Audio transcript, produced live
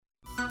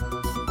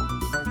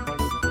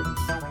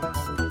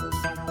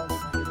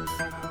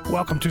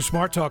Welcome to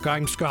Smart Talk.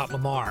 I'm Scott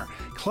Lamar.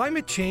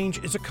 Climate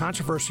change is a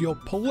controversial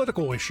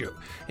political issue.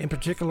 In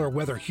particular,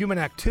 whether human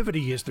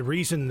activity is the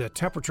reason that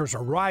temperatures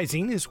are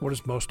rising is what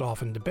is most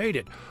often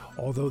debated,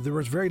 although there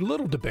is very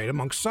little debate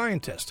among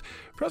scientists.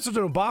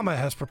 President Obama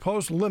has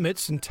proposed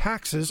limits and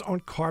taxes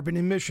on carbon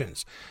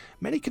emissions.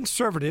 Many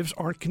conservatives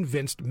aren't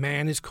convinced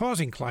man is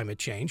causing climate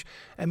change,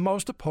 and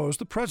most oppose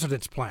the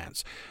president's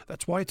plans.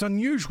 That's why it's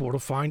unusual to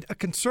find a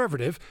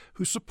conservative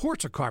who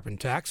supports a carbon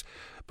tax.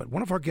 But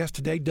one of our guests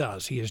today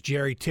does. He is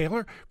Jerry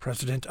Taylor,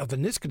 president of the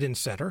Niskanen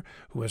Center,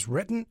 who has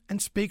written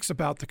and speaks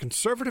about the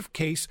conservative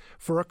case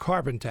for a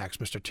carbon tax.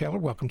 Mr. Taylor,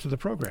 welcome to the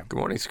program. Good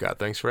morning, Scott.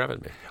 Thanks for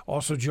having me.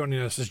 Also joining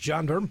us is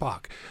John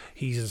Dernbach.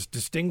 He's a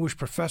distinguished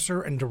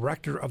professor and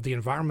director of the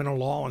Environmental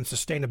Law and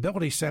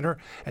Sustainability Center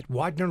at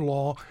Widener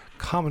Law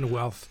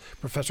Commonwealth.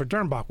 Professor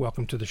Dernbach,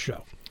 welcome to the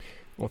show.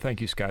 Well,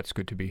 thank you, Scott. It's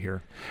good to be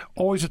here.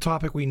 Always a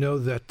topic we know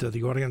that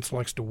the audience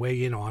likes to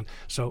weigh in on.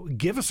 So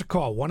give us a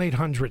call,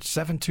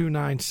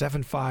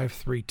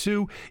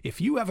 1-800-729-7532. If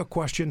you have a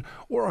question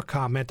or a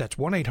comment, that's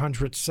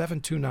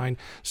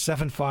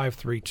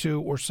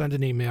 1-800-729-7532, or send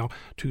an email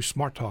to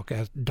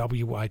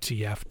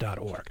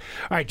smarttalk@witf.org. All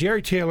right,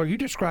 Jerry Taylor, you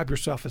describe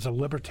yourself as a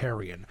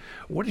libertarian.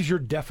 What is your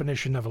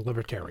definition of a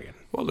libertarian?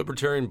 Well,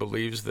 libertarian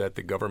believes that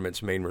the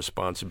government's main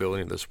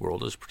responsibility in this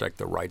world is to protect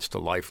the rights to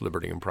life,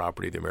 liberty, and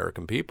property of the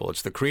American people.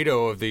 It's the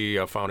credo of the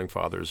founding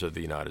fathers of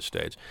the United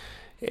States.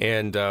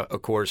 And,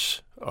 of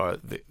course,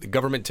 the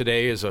government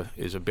today is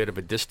a bit of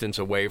a distance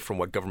away from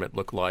what government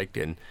looked like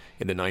in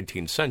the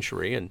 19th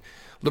century. And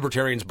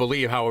libertarians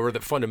believe, however,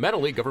 that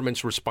fundamentally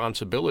government's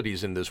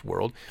responsibilities in this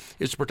world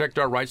is to protect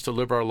our rights to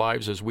live our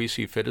lives as we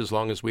see fit, as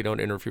long as we don't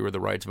interfere with the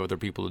rights of other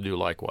people to do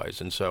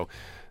likewise. And so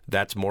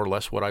that's more or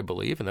less what I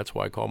believe, and that's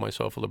why I call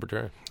myself a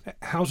libertarian.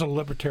 How's a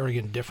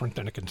libertarian different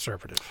than a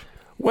conservative?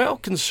 Well,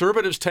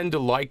 conservatives tend to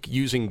like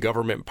using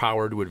government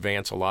power to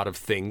advance a lot of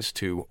things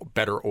to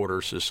better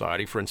order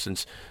society. For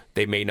instance,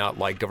 they may not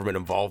like government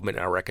involvement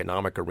in our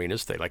economic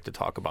arenas. They like to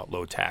talk about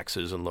low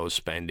taxes and low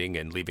spending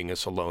and leaving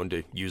us alone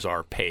to use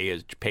our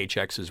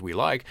paychecks as we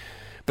like.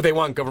 But they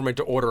want government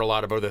to order a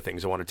lot of other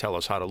things. They want to tell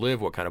us how to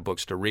live, what kind of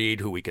books to read,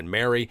 who we can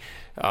marry.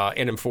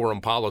 And in foreign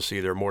policy,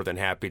 they're more than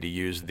happy to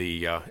use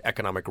the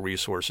economic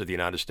resource of the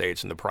United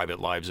States and the private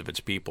lives of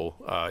its people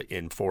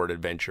in foreign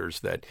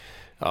adventures that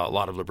a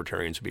lot of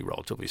libertarians would be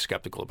relatively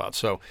skeptical about.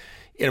 So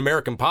in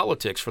American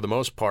politics, for the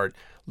most part,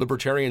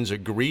 libertarians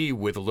agree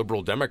with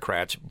liberal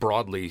Democrats,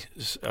 broadly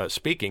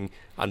speaking,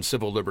 on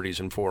civil liberties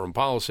and foreign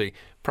policy,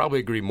 probably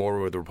agree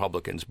more with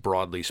Republicans,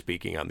 broadly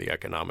speaking, on the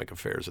economic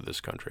affairs of this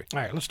country. All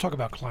right, let's talk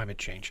about climate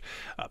change.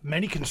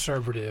 Many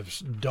conservatives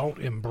don't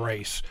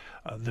embrace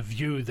the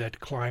view that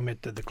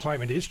the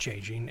climate is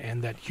changing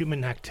and that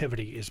human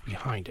activity is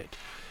behind it.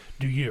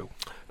 Do you?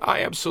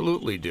 I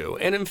absolutely do.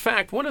 And in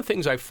fact, one of the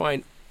things I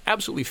find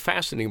absolutely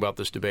fascinating about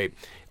this debate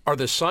are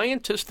the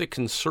scientists that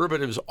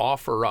conservatives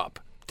offer up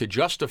to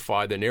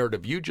justify the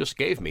narrative you just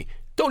gave me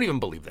don't even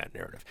believe that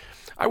narrative.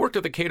 I worked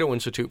at the Cato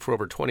Institute for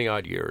over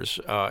 20-odd years,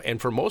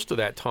 and for most of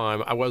that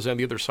time, I was on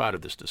the other side of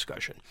this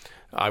discussion.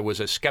 I was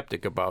a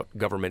skeptic about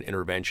government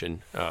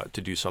intervention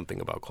to do something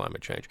about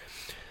climate change.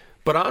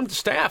 But on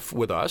staff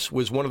with us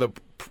was one of the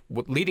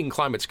leading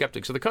climate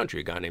skeptics of the country,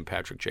 a guy named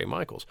Patrick J.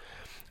 Michaels.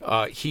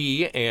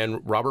 He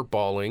and Robert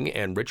Balling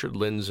and Richard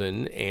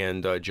Lindzen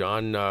and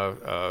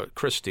John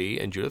Christie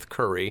and Judith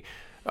Curry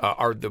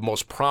are the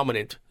most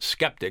prominent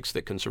skeptics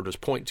that conservatives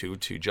point to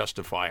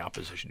justify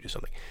opposition to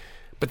something.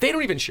 But they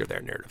don't even share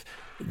their narrative.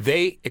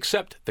 They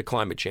accept that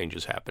climate change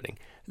is happening.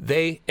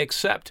 They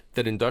accept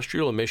that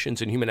industrial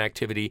emissions and human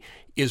activity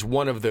is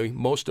one of the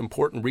most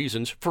important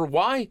reasons for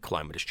why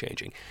climate is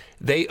changing.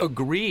 They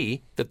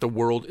agree that the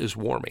world is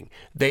warming.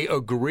 They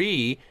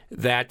agree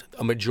that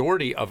a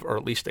majority of, or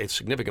at least a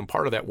significant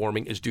part of that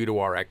warming is due to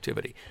our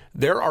activity.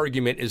 Their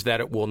argument is that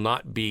it will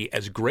not be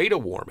as great a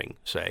warming,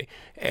 say,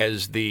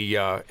 as the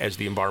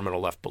environmental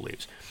left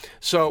believes.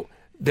 So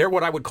they're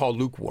what I would call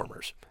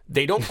lukewarmers.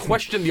 They don't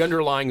question the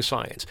underlying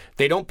science.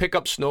 They don't pick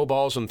up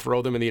snowballs and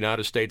throw them in the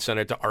United States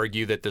Senate to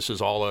argue that this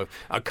is all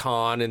a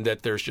con and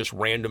that there's just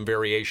random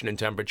variation in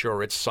temperature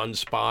or it's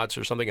sunspots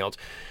or something else.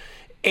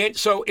 And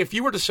so if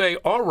you were to say,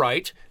 all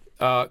right,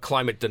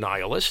 climate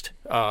denialist,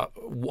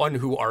 one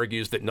who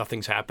argues that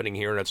nothing's happening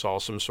here and it's all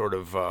some sort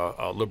of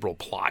a liberal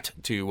plot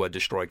to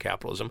destroy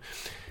capitalism,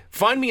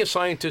 find me a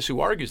scientist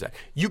who argues that.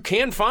 You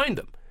can find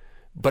them,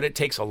 but it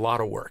takes a lot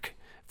of work.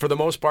 For the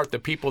most part, the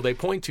people they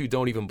point to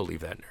don't even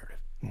believe that narrative.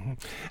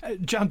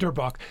 Mm-hmm. John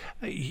Dernbach,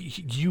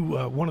 you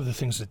one of the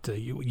things that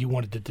you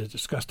wanted to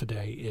discuss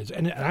today is,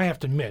 and I have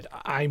to admit,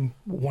 I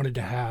wanted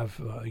to have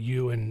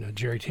you and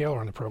Jerry Taylor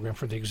on the program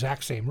for the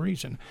exact same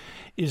reason,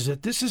 is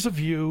that this is a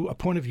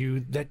point of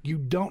view that you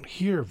don't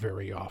hear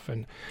very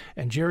often.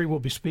 And Jerry will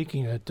be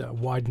speaking at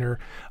Widener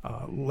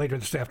later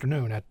this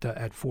afternoon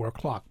at 4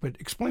 o'clock. But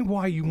explain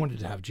why you wanted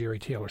to have Jerry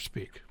Taylor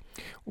speak.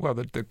 Well,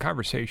 the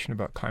conversation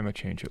about climate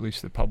change, at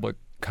least the public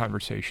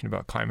conversation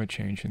about climate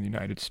change in the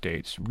United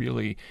States,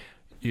 really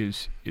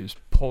is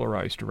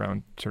polarized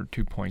around sort of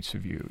 2 points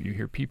of view. You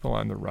hear people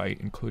on the right,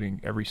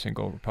 including every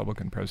single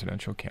Republican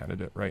presidential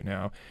candidate right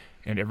now,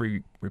 and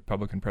every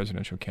Republican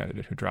presidential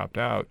candidate who dropped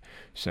out,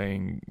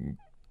 saying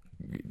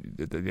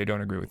that they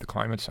don't agree with the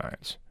climate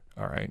science.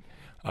 All right,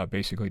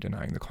 basically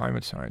denying the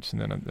climate science. And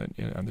then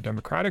on the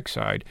Democratic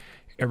side,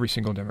 every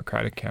single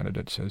Democratic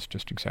candidate says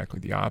just exactly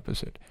the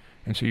opposite.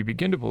 And so you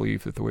begin to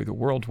believe that the way the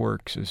world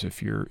works is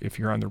if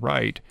you're on the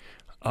right,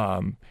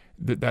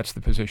 that's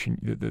the position.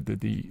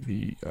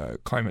 The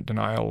climate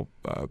denial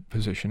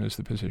position is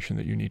the position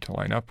that you need to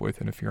line up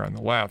with, and if you're on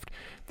the left,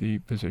 the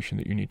position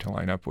that you need to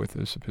line up with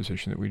is the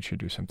position that we should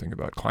do something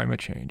about climate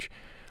change.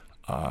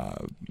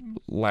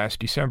 Last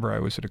December, I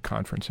was at a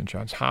conference in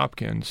Johns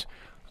Hopkins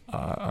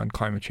on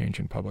climate change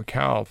and public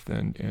health,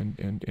 and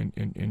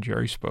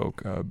Jerry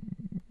spoke,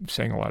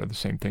 saying a lot of the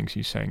same things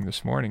he's saying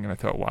this morning, and I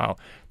thought, wow,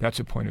 that's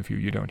a point of view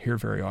you don't hear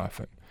very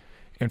often.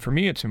 And for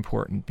me, it's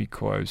important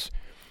because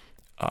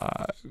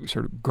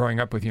sort of growing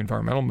up with the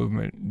environmental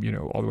movement,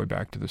 all the way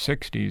back to the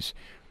 60s,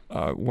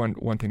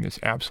 one thing that's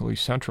absolutely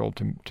central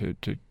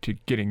to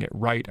getting it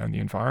right on the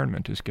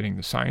environment is getting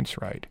the science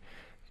right.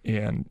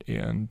 And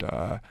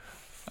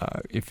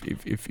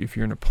if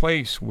you're in a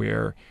place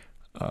where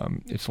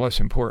it's less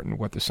important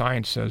what the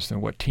science says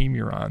than what team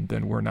you're on,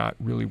 then we're not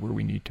really where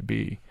we need to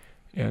be.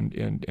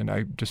 And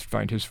I just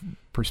find his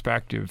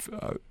perspective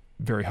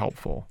very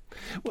helpful.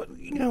 Well,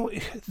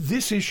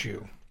 this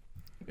issue,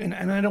 and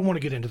I don't want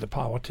to get into the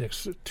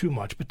politics too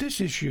much, but this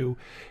issue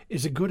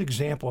is a good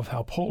example of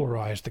how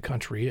polarized the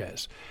country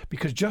is.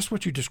 Because just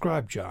what you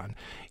described, John,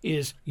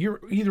 is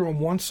you're either on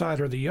one side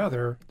or the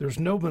other. There's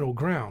no middle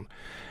ground.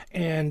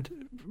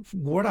 And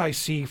what I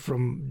see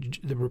from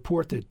the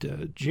report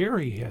that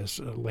Jerry has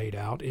laid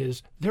out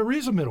is there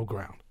is a middle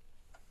ground.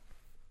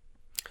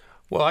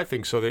 Well, I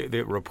think so.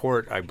 The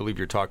report I believe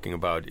you're talking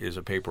about is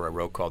a paper I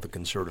wrote called The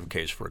Conservative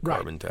Case for a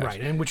Carbon Tax. Right,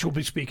 and which we'll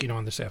be speaking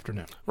on this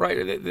afternoon.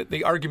 Right.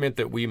 The argument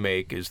that we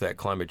make is that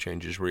climate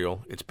change is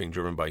real. It's being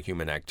driven by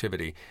human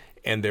activity.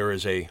 And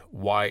there's a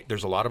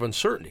lot of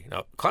uncertainty.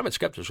 Now, climate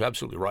skeptics are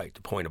absolutely right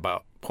to point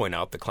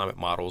out the climate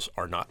models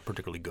are not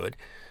particularly good.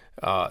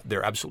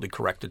 They're absolutely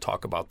correct to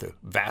talk about the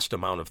vast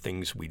amount of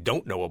things we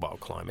don't know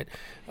about climate,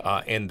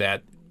 and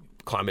that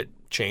climate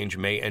change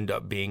may end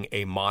up being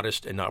a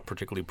modest and not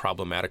particularly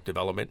problematic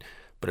development,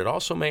 but it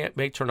also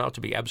may turn out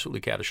to be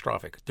absolutely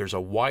catastrophic. There's a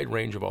wide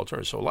range of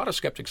alternatives. So a lot of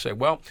skeptics say,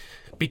 well,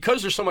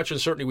 because there's so much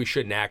uncertainty, we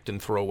shouldn't act and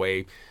throw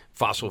away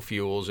fossil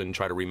fuels and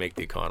try to remake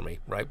the economy,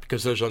 right?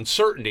 Because there's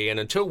uncertainty, and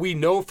until we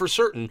know for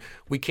certain,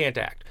 we can't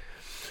act.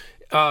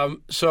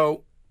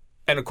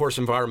 And of course,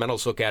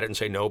 environmentalists look at it and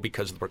say, no,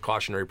 because of the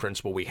precautionary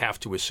principle, we have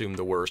to assume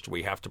the worst.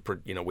 We have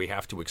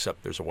to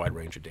accept there's a wide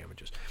range of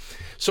damages.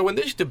 So in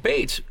these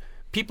debates,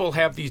 people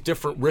have these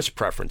different risk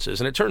preferences,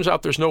 and it turns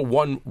out there's no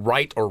one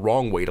right or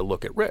wrong way to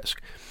look at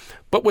risk.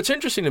 But what's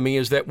interesting to me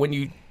is that when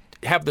you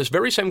have this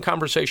very same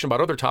conversation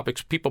about other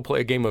topics, people play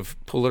a game of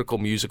political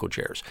musical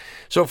chairs.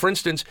 So, for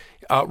instance,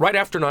 right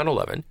after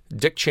 9/11,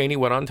 Dick Cheney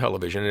went on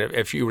television. And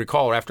if you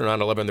recall, after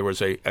 9/11, there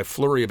was a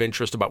flurry of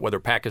interest about whether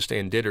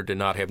Pakistan did or did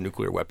not have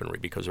nuclear weaponry,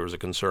 because there was a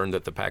concern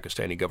that the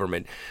Pakistani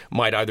government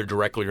might either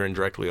directly or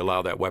indirectly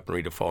allow that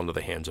weaponry to fall into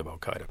the hands of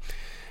al-Qaeda.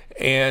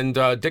 And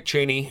Dick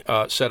Cheney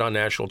said on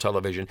national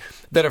television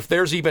that if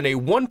there's even a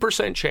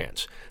 1%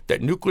 chance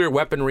that nuclear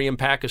weaponry in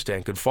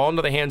Pakistan could fall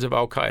into the hands of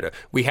al-Qaeda,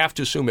 we have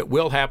to assume it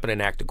will happen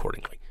and act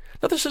accordingly.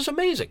 Now, this is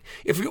amazing.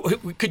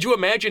 Could you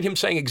imagine him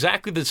saying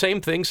exactly the same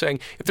thing,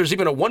 saying if there's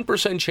even a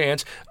 1%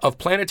 chance of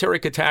planetary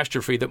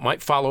catastrophe that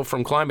might follow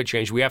from climate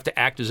change, we have to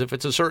act as if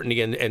it's a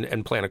certainty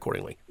and plan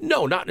accordingly?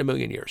 No, not in a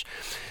million years.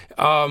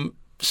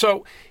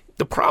 So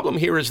the problem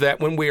here is that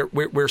when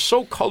we're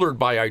so colored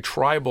by our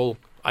tribal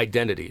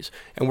identities,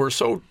 and we're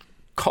so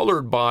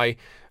colored by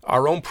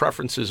our own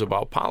preferences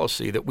about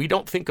policy that we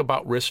don't think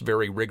about risk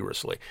very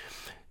rigorously.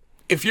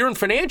 If you're in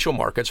financial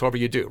markets, however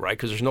you do, right,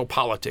 because there's no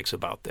politics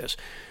about this,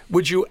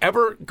 would you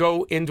ever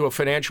go into a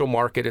financial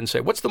market and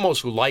say, what's the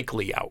most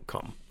likely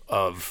outcome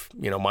of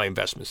my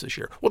investments this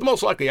year? Well, the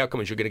most likely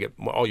outcome is you're going to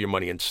get all your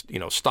money in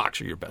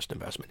stocks are your best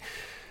investment.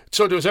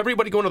 So does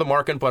everybody go into the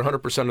market and put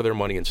 100% of their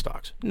money in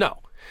stocks? No.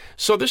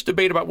 So this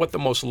debate about what the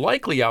most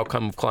likely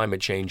outcome of climate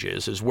change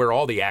is where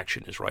all the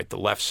action is, right? The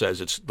left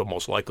says it's the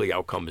most likely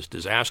outcome is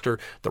disaster.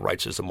 The right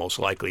says the most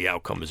likely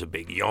outcome is a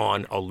big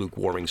yawn, a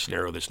lukewarming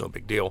scenario that's no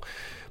big deal.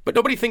 But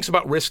nobody thinks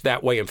about risk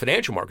that way in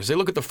financial markets. They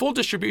look at the full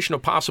distribution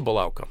of possible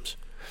outcomes.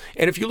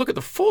 And if you look at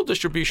the full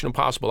distribution of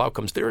possible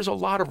outcomes, there is a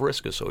lot of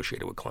risk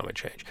associated with climate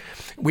change.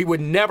 We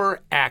would never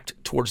act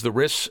towards the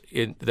risks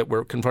that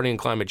we're confronting in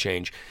climate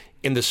change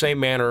in the same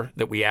manner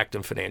that we act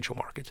in financial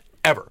markets,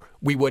 ever.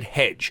 We would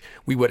hedge.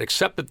 We would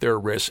accept that there are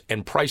risks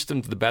and price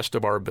them to the best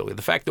of our ability.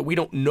 The fact that we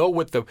don't know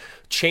what the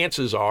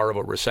chances are of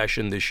a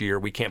recession this year,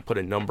 we can't put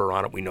a number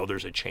on it, we know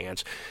there's a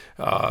chance,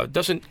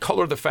 doesn't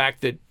color the fact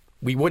that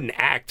we wouldn't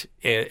act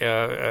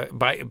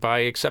by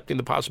accepting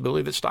the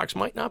possibility that stocks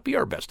might not be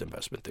our best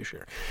investment this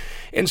year.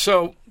 And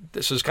so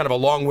this is kind of a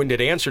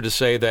long-winded answer to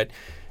say that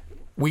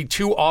we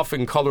too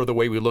often color the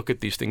way we look at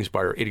these things by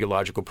our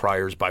ideological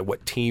priors, by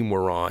what team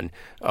we're on.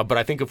 But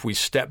I think if we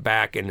step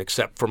back and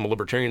accept from a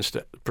libertarian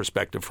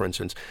perspective, for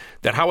instance,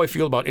 that how I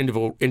feel about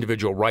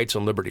individual rights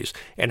and liberties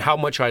and how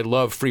much I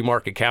love free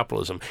market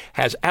capitalism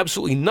has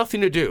absolutely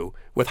nothing to do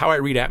with how I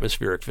read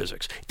atmospheric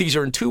physics. These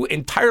are two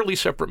entirely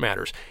separate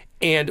matters.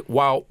 And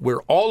while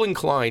we're all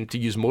inclined to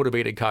use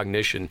motivated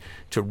cognition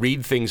to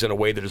read things in a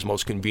way that is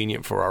most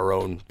convenient for our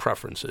own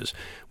preferences,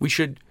 we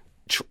should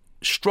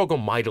struggle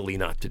mightily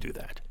not to do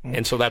that.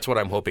 And so that's what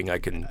I'm hoping I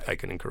can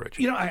encourage.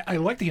 You know, I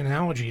like the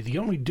analogy. The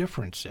only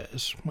difference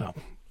is, well,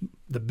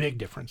 the big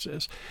difference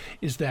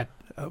is that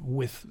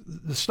with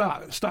the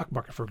stock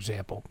market, for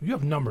example, you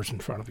have numbers in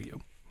front of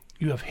you.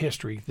 You have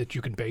history that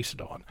you can base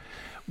it on.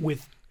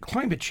 With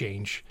climate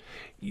change,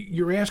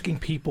 you're asking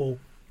people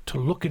to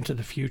look into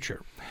the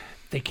future.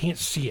 They can't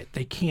see it.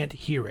 They can't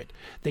hear it.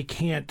 They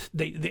can't.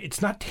 It's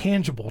not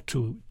tangible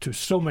to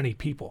so many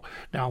people.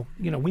 Now,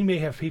 you know, we may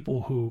have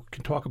people who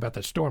can talk about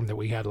that storm that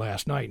we had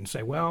last night and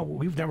say, well,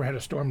 we've never had a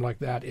storm like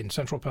that in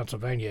central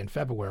Pennsylvania in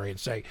February, and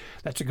say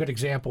that's a good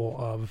example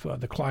of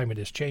the climate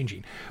is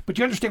changing. But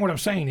you understand what I'm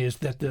saying is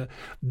that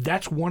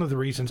that's one of the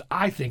reasons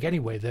I think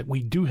anyway that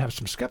we do have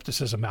some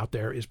skepticism out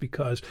there is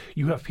because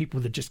you have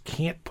people that just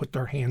can't put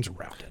their hands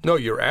around it. No,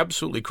 you're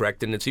absolutely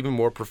correct, and it's even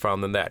more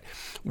profound than that.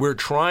 We're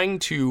trying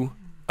to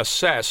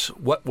assess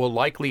what will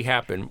likely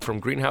happen from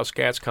greenhouse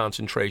gas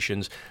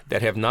concentrations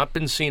that have not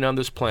been seen on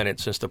this planet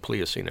since the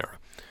Pliocene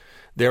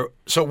era.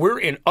 So we're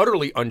in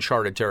utterly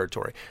uncharted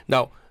territory.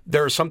 Now,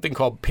 there is something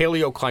called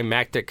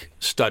paleoclimatic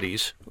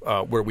studies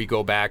where we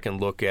go back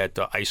and look at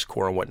ice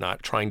core and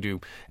whatnot, trying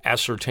to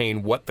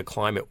ascertain what the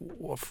climate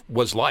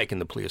was like in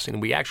the Pliocene.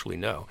 And we actually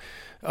know.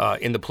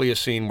 In the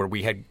Pliocene, where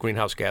we had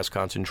greenhouse gas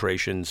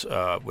concentrations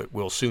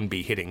will soon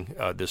be hitting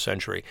this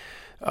century,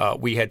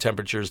 we had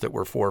temperatures that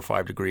were 4 or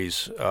 5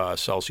 degrees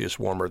Celsius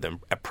warmer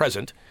than at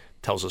present.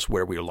 Tells us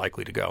where we are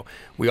likely to go.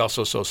 We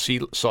also saw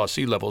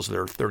sea levels that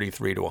are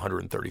 33 to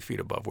 130 feet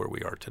above where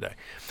we are today.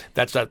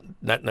 That's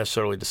not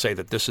necessarily to say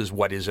that this is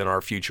what is in our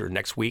future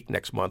next week,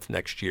 next month,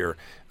 next year,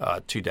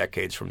 2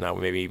 decades from now,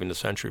 maybe even a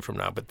century from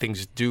now. But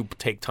things do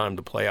take time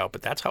to play out.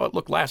 But that's how it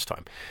looked last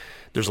time.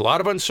 There's a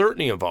lot of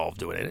uncertainty involved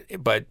doing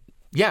it, but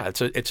yeah,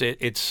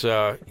 it's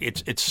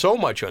so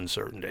much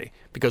uncertainty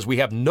because we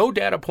have no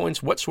data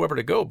points whatsoever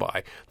to go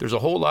by. There's a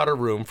whole lot of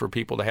room for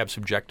people to have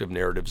subjective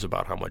narratives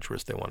about how much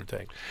risk they want to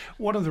take.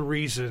 One of the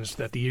reasons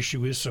that the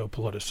issue is so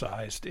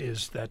politicized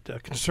is that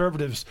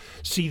conservatives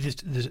see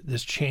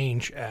this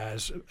change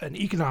as an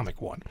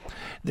economic one.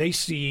 They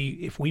see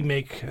if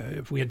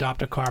we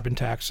adopt a carbon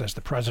tax as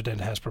the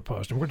president has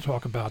proposed, and we're going to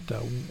talk about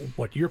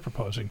what you're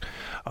proposing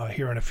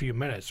here in a few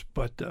minutes,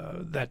 but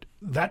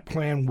that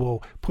plan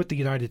will put the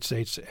United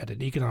States at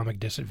an economic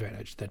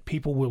disadvantage, that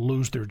people will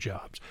lose their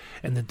jobs,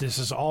 and that this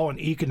is all an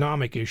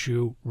economic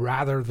issue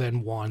rather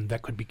than one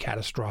that could be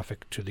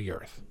catastrophic to the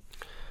earth.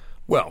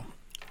 Well,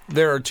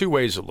 there are two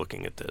ways of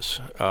looking at this.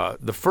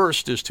 The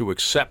first is to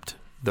accept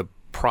the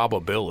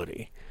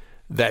probability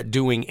that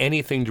doing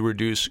anything to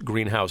reduce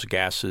greenhouse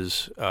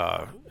gases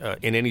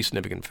in any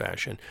significant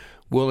fashion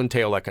will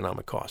entail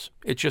economic costs.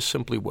 It just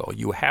simply will.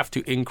 You have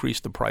to increase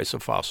the price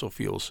of fossil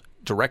fuels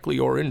directly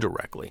or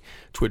indirectly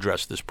to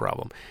address this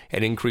problem.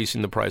 And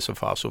increasing the price of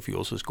fossil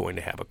fuels is going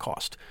to have a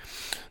cost.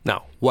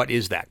 Now, what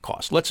is that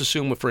cost? Let's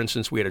assume, for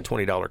instance, we had a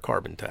 $20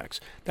 carbon tax.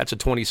 That's a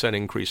 20-cent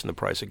increase in the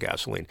price of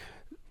gasoline.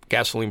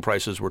 Gasoline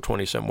prices were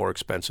 20 cents more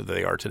expensive than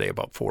they are today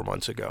about 4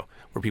 months ago.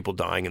 Were people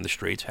dying in the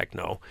streets? Heck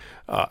no.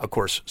 Of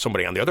course,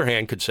 somebody on the other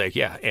hand could say,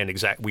 yeah, and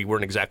we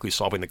weren't exactly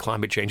solving the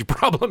climate change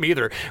problem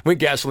either when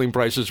gasoline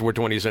prices were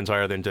 20 cents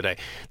higher than today.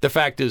 The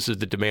fact is the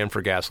demand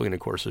for gasoline,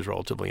 of course, is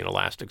relatively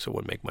inelastic, so it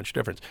wouldn't make much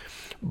difference.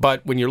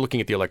 But when you're looking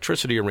at the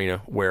electricity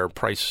arena where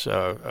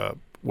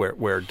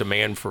where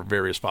demand for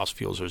various fossil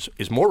fuels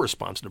is more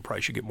responsive to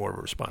price, you get more of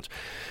a response.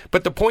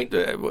 But the point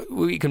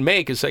we can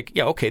make is like,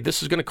 yeah, okay,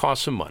 this is going to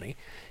cost some money.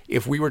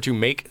 If we were to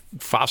make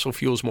fossil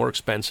fuels more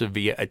expensive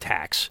via a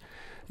tax,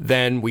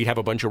 then we'd have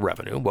a bunch of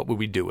revenue. What would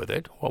we do with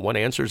it? Well, one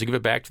answer is to give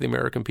it back to the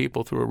American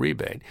people through a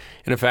rebate.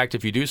 And in fact,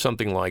 if you do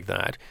something like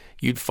that,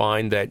 you'd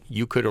find that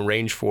you could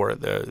arrange for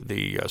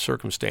the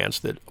circumstance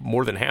that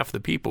more than half the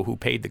people who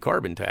paid the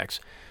carbon tax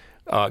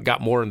got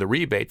more in the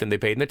rebate than they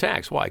paid in the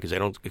tax. Why? Because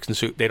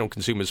they don't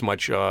consume as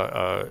much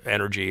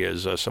energy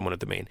as someone at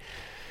the main.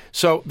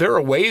 So there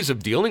are ways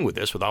of dealing with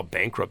this without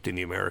bankrupting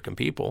the American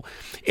people.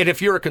 And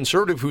if you're a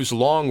conservative who's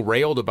long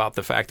railed about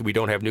the fact that we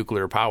don't have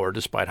nuclear power,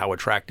 despite how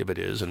attractive it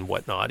is and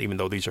whatnot, even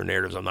though these are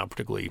narratives I'm not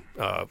particularly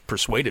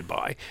persuaded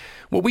by,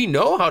 well, we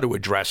know how to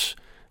address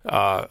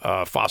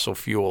fossil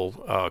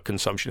fuel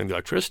consumption in the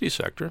electricity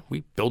sector.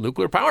 We build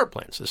nuclear power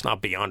plants. It's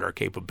not beyond our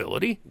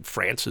capability.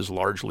 France is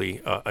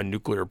largely a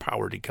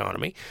nuclear-powered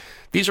economy.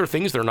 These are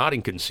things that are not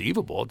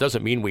inconceivable. It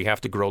doesn't mean we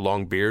have to grow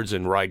long beards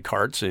and ride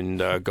carts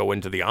and go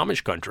into the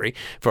Amish country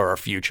for our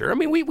future. I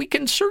mean, we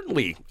can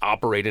certainly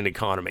operate an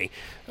economy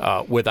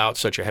without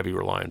such a heavy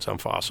reliance on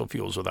fossil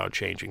fuels, without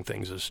changing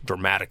things as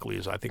dramatically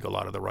as I think a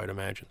lot of the right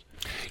imagines.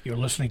 You're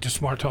listening to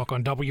Smart Talk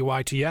on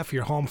WITF,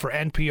 your home for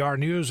NPR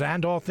News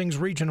and all things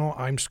regional.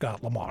 I'm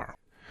Scott Lamar.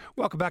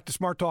 Welcome back to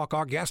Smart Talk.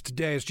 Our guest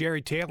today is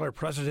Jerry Taylor,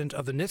 president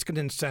of the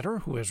Niskanen Center,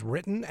 who has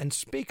written and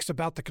speaks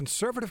about the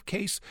conservative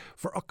case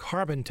for a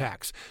carbon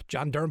tax.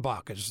 John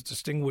Dernbach is a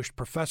distinguished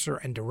professor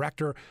and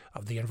director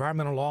of the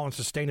Environmental Law and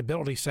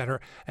Sustainability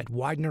Center at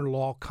Widener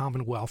Law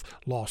Commonwealth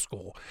Law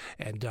School.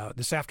 And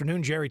this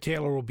afternoon, Jerry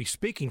Taylor will be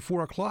speaking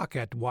 4 o'clock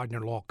at Widener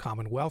Law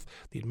Commonwealth,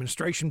 the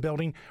administration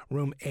building,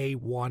 room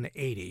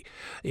A180.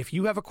 If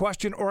you have a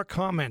question or a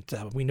comment,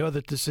 we know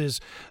that this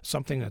is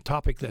a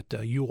topic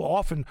that you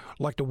often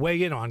like to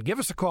weigh in on. Give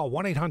us a call,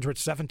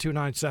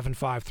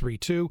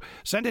 1-800-729-7532.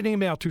 Send an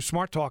email to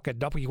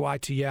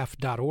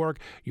smarttalk@witf.org.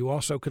 You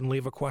also can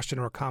leave a question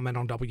or a comment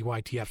on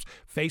WITF's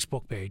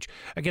Facebook page.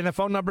 Again, the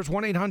phone number is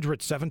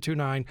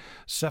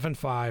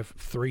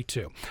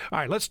 1-800-729-7532. All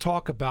right, let's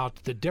talk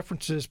about the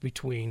differences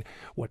between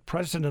what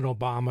President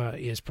Obama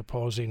is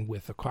proposing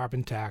with the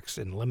carbon tax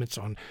and limits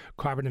on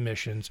carbon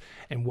emissions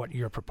and what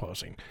you're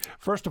proposing.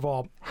 First of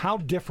all, how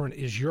different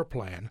is your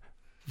plan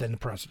than the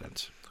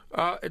president's?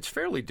 It's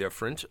fairly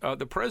different.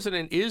 The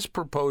president is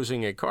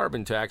proposing a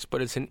carbon tax,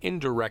 but it's an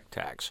indirect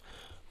tax.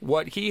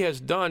 What he has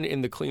done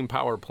in the Clean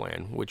Power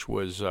Plan, which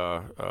was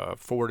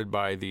forwarded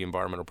by the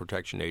Environmental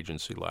Protection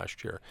Agency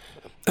last year,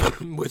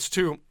 was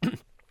to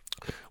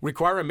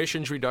require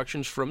emissions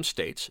reductions from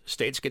states.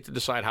 States get to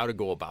decide how to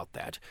go about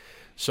that.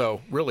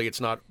 So really, it's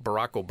not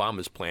Barack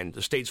Obama's plan.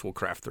 The states will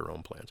craft their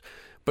own plans.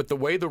 But the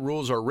way the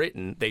rules are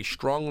written, they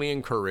strongly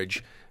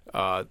encourage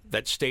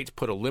that states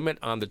put a limit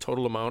on the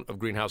total amount of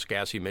greenhouse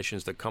gas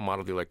emissions that come out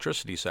of the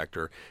electricity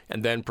sector,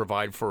 and then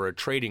provide for a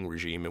trading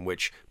regime in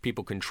which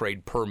people can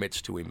trade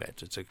permits to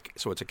emit.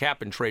 So it's a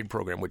cap and trade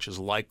program, which is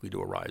likely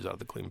to arise out of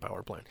the Clean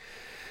Power Plan.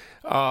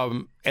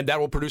 And that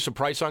will produce a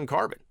price on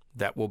carbon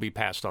that will be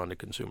passed on to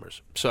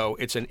consumers. So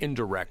it's an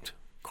indirect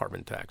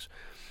carbon tax.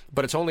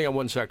 But it's only on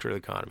one sector of the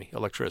economy,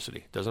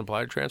 electricity. It doesn't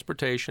apply to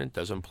transportation. It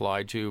doesn't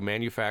apply to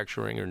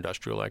manufacturing or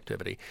industrial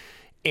activity.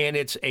 And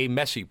it's a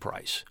messy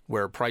price,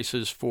 where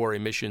prices for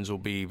emissions will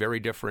be very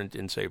different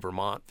in, say,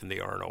 Vermont than they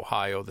are in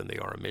Ohio, than they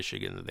are in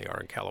Michigan, than they are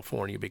in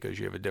California, because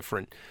you have a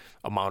different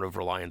amount of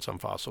reliance on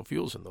fossil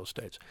fuels in those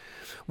states.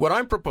 What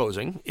I'm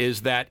proposing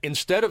is that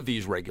instead of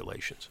these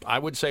regulations, I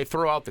would say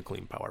throw out the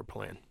Clean Power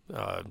Plan.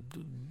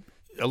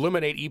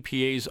 Eliminate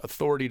EPA's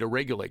authority to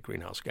regulate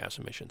greenhouse gas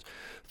emissions.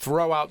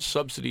 Throw out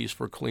subsidies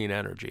for clean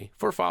energy,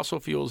 for fossil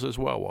fuels as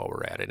well while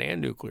we're at it,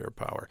 and nuclear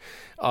power.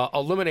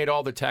 Eliminate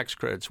all the tax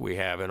credits we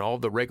have and all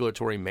the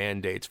regulatory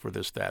mandates for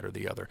this, that, or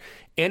the other.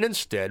 And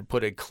instead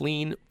put a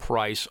clean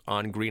price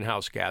on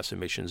greenhouse gas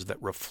emissions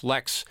that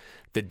reflects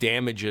the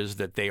damages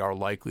that they are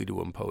likely to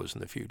impose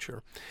in the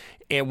future.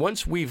 And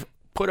once we've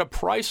put a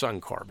price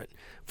on carbon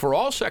for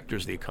all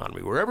sectors of the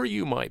economy, wherever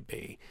you might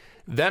be,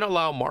 then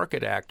allow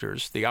market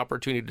actors the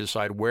opportunity to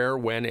decide where,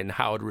 when, and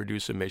how to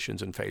reduce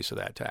emissions in face of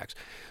that tax.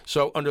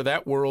 So under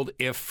that world,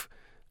 if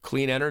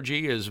clean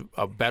energy is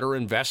a better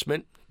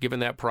investment given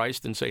that price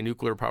than, say,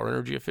 nuclear power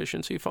energy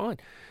efficiency, fine.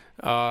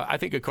 I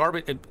think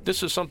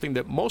this is something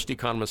that most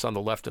economists on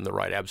the left and the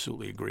right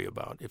absolutely agree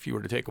about. If you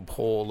were to take a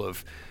poll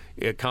of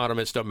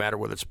economists, doesn't matter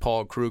whether it's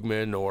Paul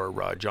Krugman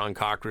or John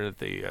Cochran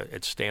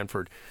at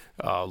Stanford,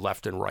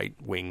 left and right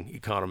wing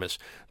economists,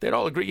 they'd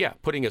all agree,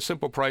 putting a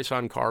simple price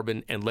on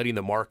carbon and letting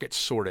the market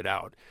sort it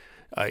out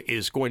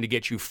is going to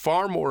get you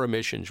far more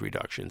emissions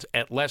reductions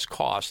at less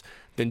cost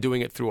than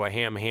doing it through a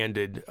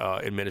ham-handed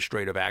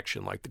administrative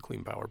action like the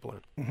Clean Power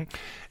Plan. Mm-hmm.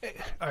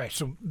 All right,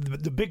 so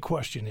the big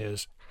question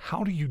is,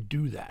 how do you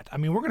do that? I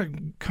mean, we're going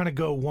to kind of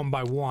go one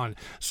by one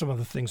some of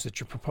the things that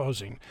you're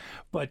proposing,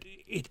 but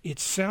it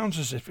sounds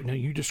as if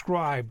you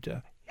described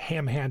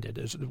ham-handed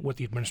as what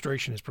the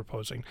administration is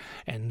proposing,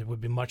 and it would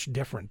be much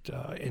different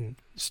in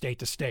state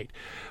to state.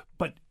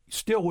 But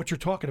still, what you're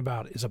talking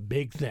about is a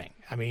big thing.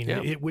 I mean,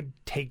 it would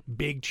take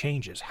big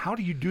changes. How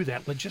do you do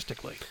that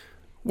logistically?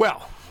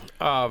 Well,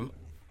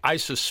 I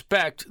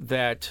suspect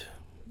that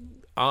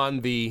on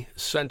the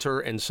center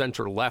and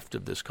center-left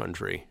of this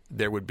country,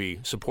 there would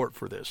be support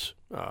for this.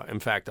 In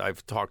fact,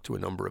 I've talked to a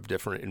number of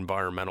different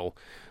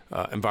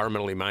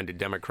environmentally minded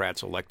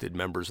Democrats, elected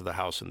members of the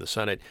House and the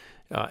Senate,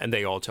 And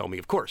they all tell me,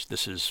 of course,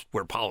 this is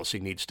where policy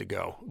needs to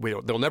go.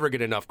 They'll never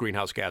get enough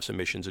greenhouse gas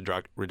emissions and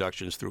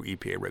reductions through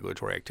EPA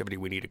regulatory activity.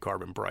 We need a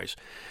carbon price.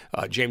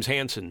 James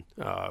Hansen,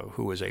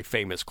 who is a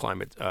famous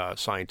climate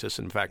scientist,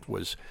 in fact,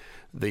 was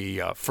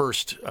the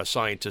first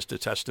scientist to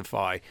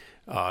testify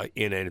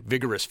in a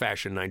vigorous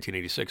fashion in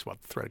 1986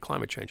 about the threat of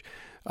climate change,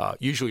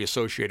 usually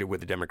associated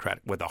with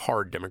a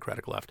hard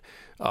Democratic left,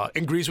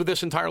 agrees with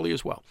this entirely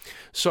as well.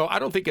 So I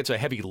don't think it's a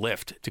heavy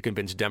lift to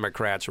convince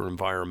Democrats or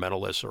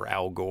environmentalists or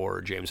Al Gore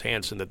or James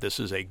Hansen that this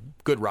is a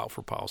good route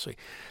for policy.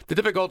 The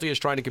difficulty is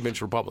trying to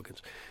convince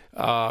Republicans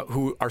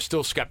who are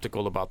still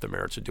skeptical about the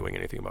merits of doing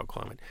anything about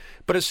climate.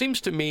 But it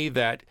seems to me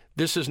that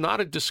this is not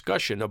a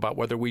discussion about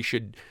whether we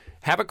should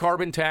have a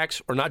carbon tax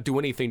or not do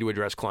anything to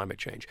address climate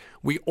change.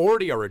 We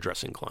already are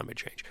addressing climate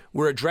change.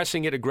 We're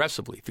addressing it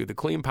aggressively through the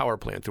Clean Power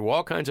Plan, through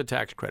all kinds of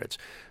tax credits,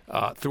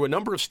 through a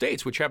number of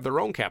states which have their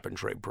own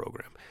cap-and-trade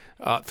program,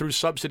 through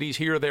subsidies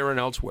here, there, and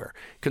elsewhere.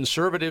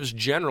 Conservatives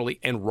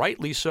generally, and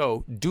rightly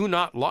so, do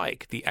not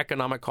like the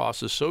economic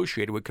costs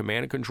associated with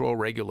command and control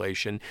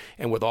regulation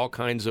and with all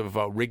kinds of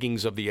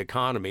riggings of the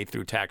economy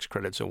through tax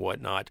credits and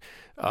whatnot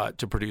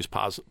to produce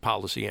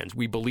policy ends.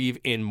 We believe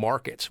in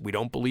markets. We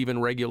don't believe in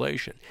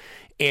regulation.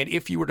 And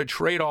if you were to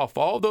trade off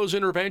all those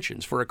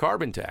interventions for a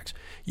carbon tax,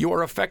 you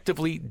are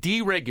effectively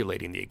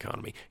deregulating the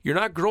economy. You're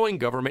not growing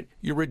government,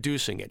 you're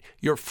reducing it.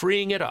 You're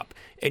freeing it up.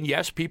 And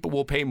yes, people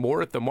will pay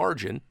more at the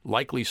margin,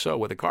 likely so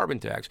with a carbon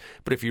tax,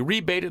 but if you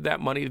rebated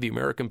that money to the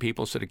American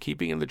people instead of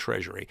keeping it in the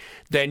Treasury,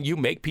 then you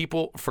make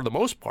people, for the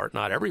most part,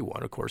 not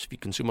everyone, of course, if you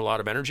consume a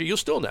lot of energy, you'll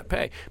still net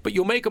pay, but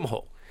you'll make them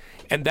whole.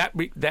 And that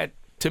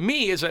to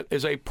me is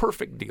a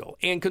perfect deal.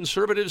 And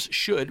conservatives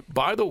should,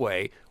 by the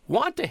way,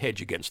 want to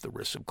hedge against the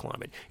risks of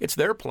climate. It's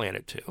their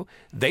planet, too.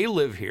 They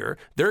live here.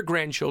 Their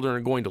grandchildren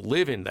are going to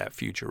live in that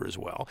future as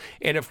well.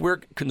 And if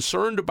we're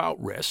concerned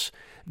about risks,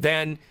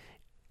 then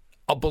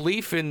a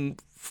belief in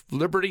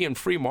liberty and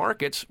free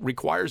markets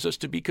requires us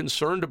to be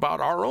concerned about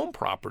our own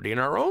property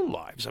and our own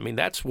lives. I mean,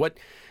 that's what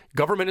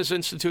government is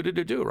instituted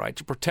to do, right?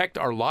 To protect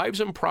our lives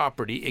and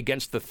property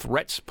against the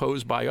threats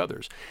posed by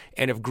others.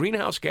 And if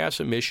greenhouse gas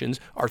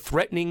emissions are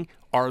threatening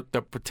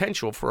the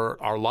potential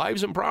for our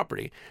lives and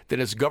property,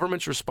 then it's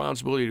government's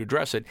responsibility to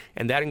address it,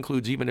 and that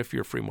includes even if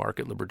you're a free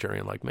market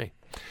libertarian like me.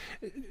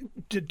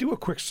 To do a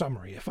quick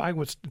summary, if I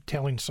was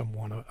telling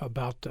someone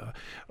about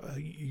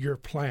your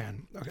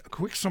plan, a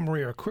quick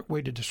summary or a quick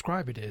way to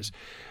describe it is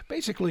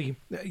basically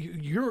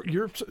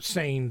you're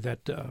saying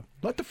that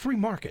let the free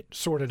market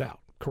sort it out.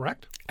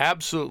 Correct?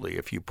 Absolutely.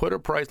 If you put a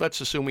price,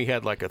 let's assume we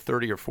had like a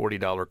 $30 or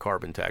 $40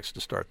 carbon tax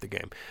to start the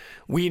game.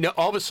 We know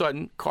all of a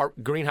sudden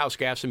greenhouse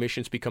gas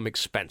emissions become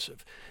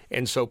expensive.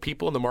 And so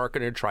people in the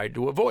market are trying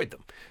to avoid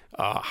them.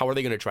 How are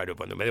they going to try to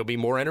avoid them? There'll be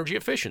more energy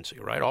efficiency,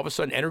 right? All of a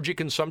sudden, energy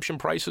consumption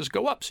prices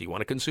go up, so you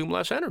want to consume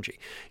less energy.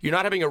 You're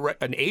not having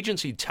an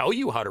agency tell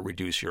you how to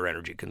reduce your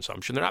energy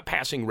consumption. They're not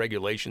passing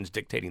regulations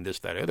dictating this,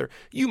 that, or other.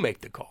 You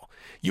make the call.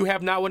 You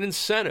have now an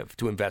incentive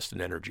to invest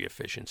in energy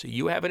efficiency.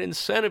 You have an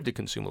incentive to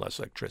consume less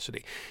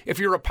electricity. If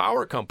you're a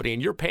power company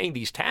and you're paying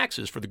these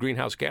taxes for the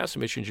greenhouse gas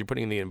emissions you're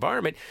putting in the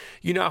environment,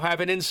 you now have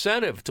an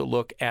incentive to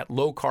look at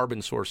low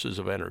carbon sources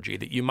of energy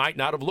that you might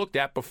not have looked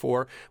at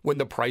before when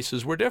the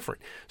prices were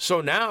different. So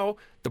now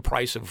the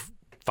price of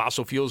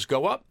fossil fuels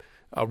go up,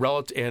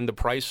 and the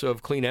price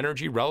of clean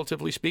energy,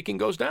 relatively speaking,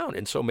 goes down.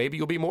 And so maybe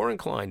you'll be more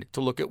inclined to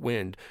look at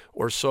wind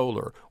or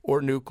solar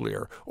or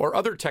nuclear or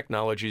other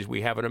technologies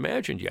we haven't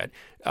imagined yet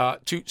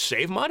to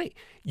save money.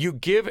 You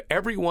give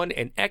everyone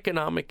an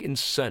economic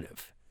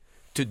incentive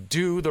to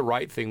do the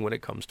right thing when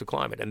it comes to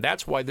climate. And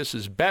that's why this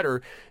is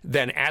better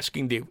than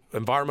asking the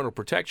Environmental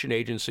Protection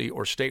Agency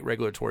or state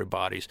regulatory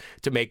bodies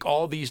to make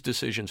all these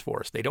decisions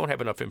for us. They don't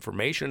have enough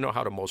information to know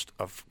how to most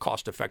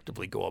cost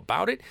effectively go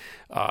about it.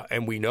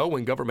 And we know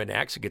when government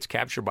acts, it gets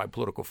captured by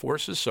political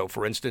forces. So,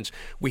 for instance,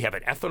 we have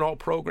an ethanol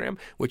program,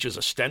 which is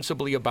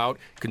ostensibly about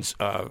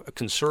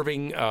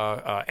conserving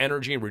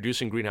energy and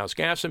reducing greenhouse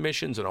gas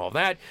emissions and all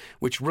that,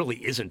 which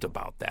really isn't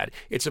about that.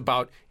 It's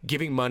about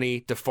giving money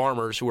to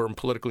farmers who are in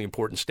politically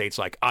important states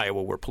like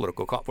Iowa, where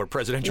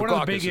presidential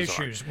caucuses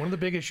are. One of the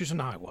big issues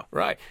in Iowa.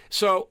 Right.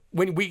 So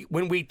when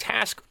we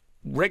task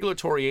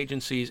regulatory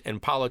agencies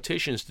and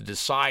politicians to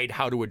decide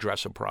how to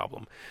address a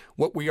problem,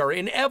 what we are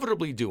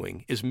inevitably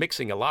doing is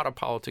mixing a lot of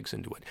politics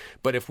into it.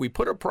 But if we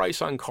put a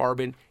price on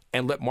carbon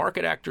and let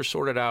market actors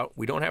sort it out,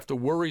 we don't have to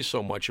worry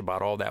so much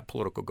about all that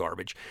political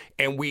garbage.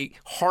 And we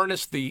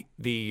harness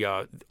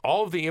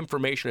all of the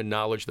information and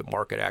knowledge that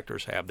market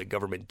actors have that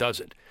government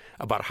doesn't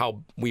about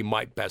how we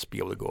might best be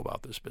able to go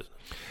about this business.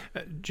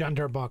 John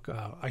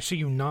Dernbach, I see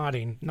you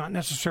nodding, not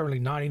necessarily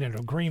nodding in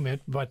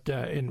agreement, but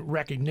in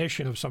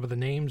recognition of some of the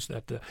names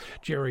that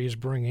Jerry is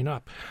bringing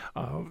up.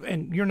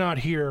 And you're not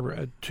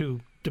here to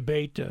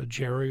debate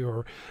Jerry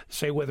or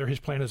say whether his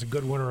plan is a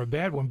good one or a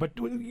bad one, but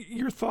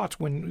your thoughts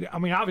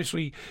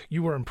obviously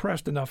you were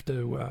impressed enough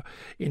to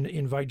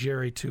invite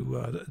Jerry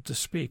to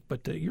speak,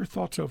 but your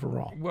thoughts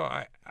overall.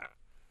 Well,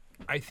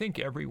 I think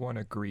everyone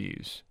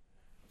agrees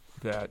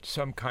that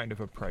some kind of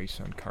a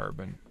price on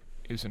carbon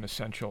is an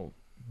essential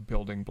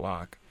building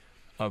block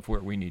of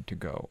where we need to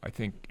go. I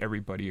think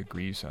everybody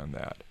agrees on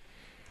that.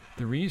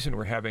 The reason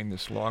we're having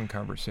this long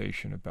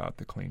conversation about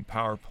the Clean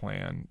Power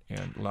Plan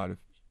and a lot of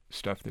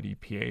stuff that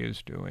EPA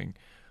is doing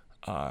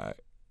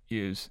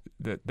is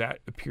that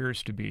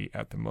appears to be,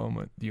 at the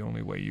moment, the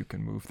only way you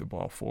can move the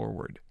ball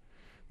forward.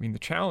 I mean, the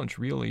challenge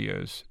really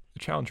is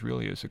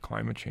that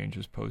climate change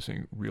is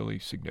posing really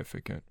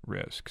significant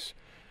risks.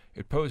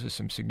 It poses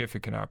some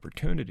significant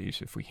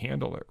opportunities if we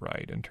handle it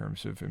right in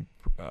terms of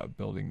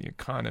building the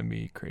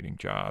economy, creating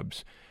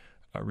jobs,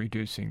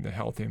 reducing the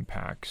health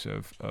impacts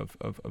of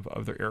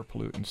other air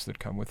pollutants that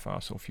come with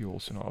fossil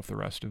fuels and all of the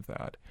rest of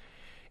that.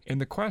 And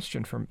the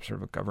question from sort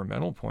of a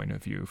governmental point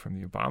of view, from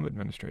the Obama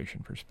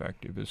administration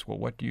perspective, is, well,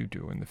 what do you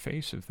do in the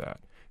face of that?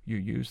 You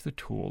use the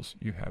tools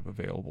you have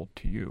available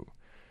to you.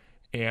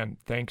 And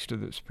thanks to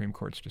the Supreme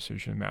Court's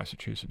decision in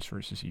Massachusetts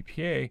versus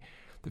EPA,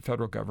 the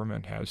federal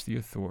government has the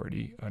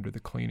authority under the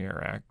Clean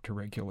Air Act to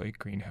regulate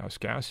greenhouse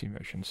gas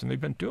emissions. And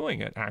they've been doing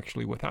it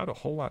actually without a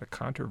whole lot of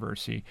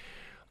controversy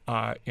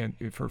and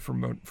for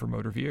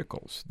motor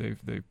vehicles.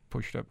 They've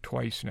pushed up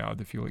twice now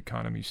the fuel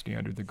economy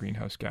standard, the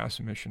greenhouse gas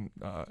emission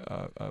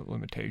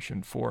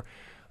limitation for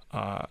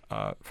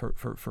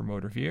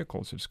motor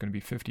vehicles. It's going to be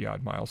 50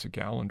 odd miles a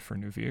gallon for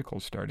new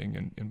vehicles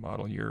starting in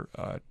model year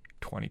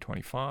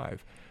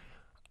 2025.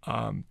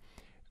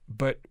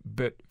 But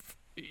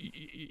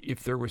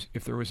if there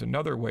was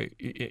another way,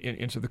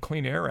 and so the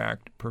Clean Air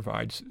Act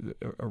provides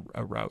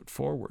a route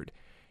forward.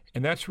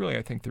 And that's really,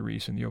 I think, the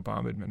reason the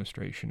Obama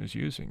administration is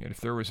using it.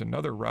 If there was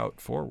another route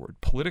forward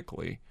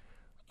politically,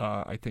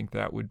 I think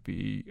that would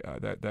be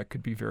that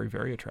could be very,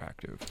 very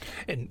attractive.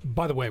 And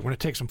by the way, we're going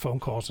to take some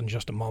phone calls in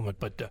just a moment.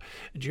 But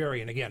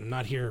Jerry, and again, I'm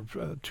not here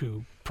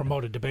to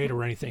promote a debate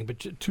or anything, but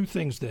two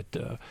things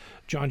that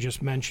John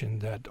just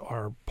mentioned that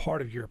are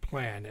part of your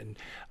plan, and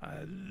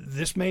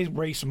this may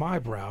raise some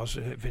eyebrows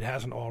if it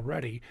hasn't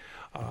already.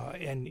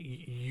 And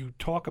you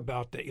talk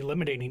about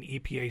eliminating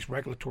EPA's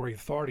regulatory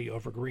authority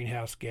over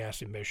greenhouse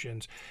gas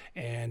emissions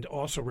and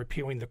also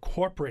repealing the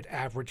corporate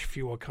average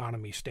fuel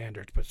economy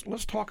standards. But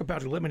let's talk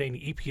about eliminating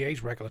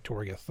EPA's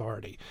regulatory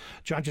authority.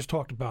 John just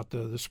talked about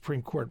the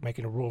Supreme Court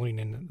making a ruling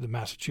in the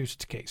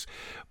Massachusetts case.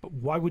 But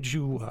why would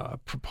you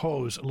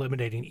propose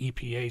eliminating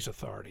EPA's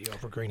authority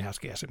over greenhouse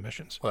gas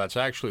emissions? Well, that's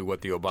actually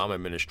what the Obama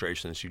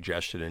administration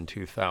suggested in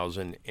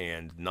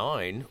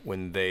 2009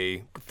 when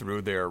they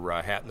threw their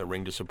hat in the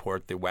ring to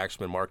support the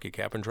Waxman-Markey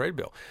cap and trade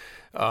bill.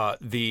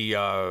 The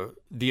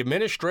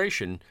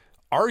administration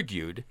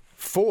argued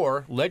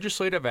for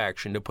legislative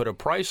action to put a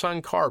price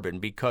on carbon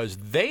because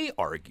they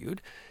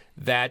argued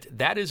that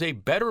that is a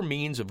better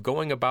means of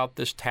going about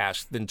this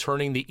task than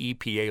turning the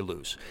EPA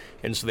loose.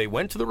 And so they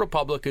went to the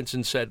Republicans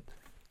and said,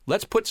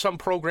 let's put some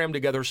program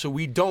together so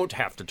we don't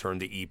have to turn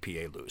the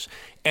EPA loose.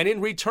 And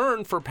in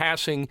return for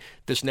passing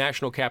this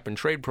national cap and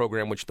trade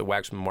program, which the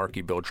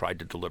Waxman-Markey bill tried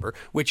to deliver,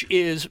 which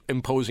is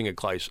imposing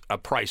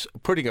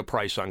putting a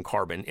price on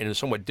carbon in a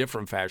somewhat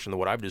different fashion than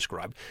what I've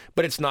described,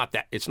 but it's not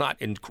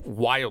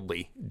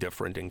wildly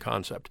different in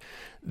concept.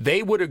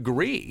 They would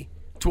agree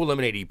to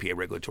eliminate EPA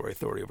regulatory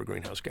authority over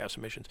greenhouse gas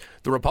emissions.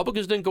 The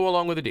Republicans didn't go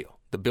along with the deal.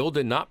 The bill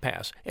did not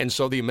pass, and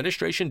so the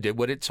administration did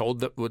what it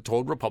told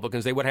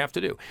Republicans they would have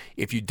to do.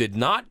 If you did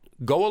not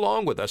go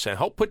along with us and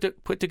help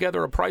put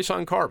together a price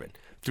on carbon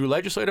through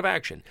legislative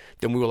action,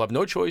 then we will have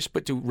no choice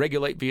but to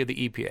regulate via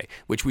the EPA,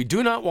 which we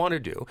do not want to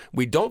do.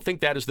 We don't think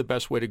that is the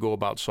best way to go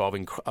about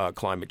solving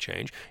climate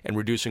change and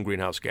reducing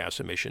greenhouse gas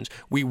emissions.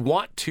 We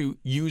want to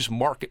use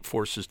market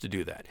forces to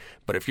do that.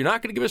 But if you're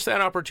not going to give us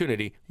that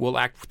opportunity, we'll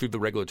act through the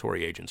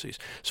regulatory agencies.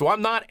 So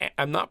I'm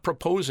not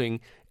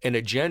proposing an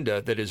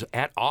agenda that is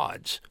at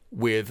odds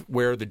with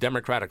where the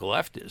Democratic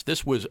left is.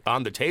 This was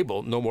on the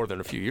table no more than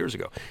a few years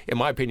ago. In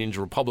my opinion,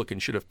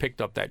 Republicans should have picked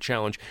up that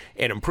challenge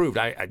and improved.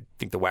 I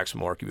think the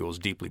Waxman-Markey bill is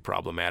deeply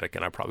problematic,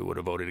 and I probably would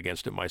have voted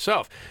against it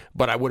myself.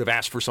 But I would have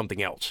asked for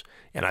something else,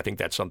 and I think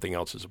that something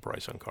else is a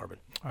price on carbon.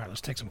 All right,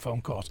 let's take some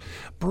phone calls.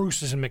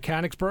 Bruce is in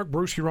Mechanicsburg.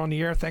 Bruce, you're on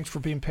the air. Thanks for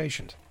being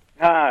patient.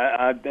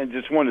 Hi, I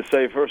just wanted to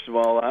say, first of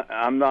all,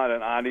 I'm not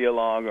an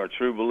ideologue or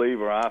true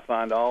believer. I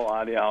find all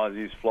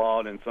ideologies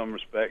flawed in some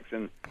respects,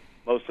 and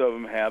most of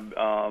them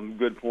have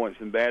good points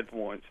and bad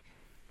points.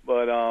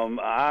 But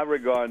I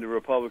regard the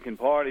Republican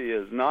Party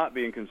as not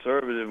being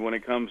conservative when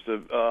it comes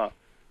to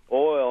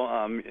oil.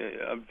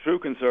 A true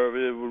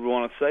conservative would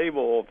want to save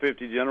oil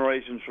 50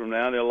 generations from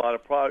now. There are a lot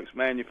of products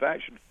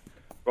manufactured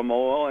from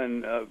oil,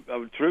 and a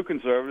true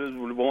conservative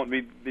would want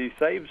to be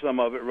save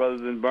some of it rather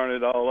than burn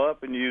it all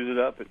up and use it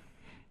up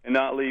and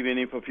not leave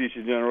any for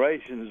future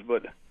generations.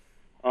 But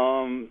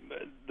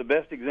the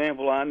best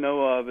example I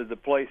know of is a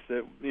place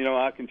that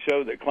I can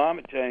show that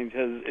climate change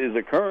is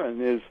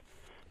occurring is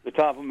the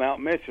top of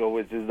Mount Mitchell,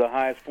 which is the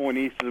highest point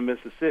east of the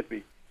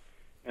Mississippi.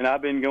 And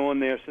I've been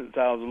going there since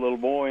I was a little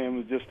boy and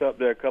was just up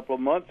there a couple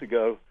of months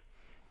ago.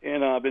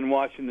 And I've been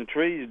watching the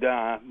trees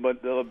die.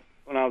 But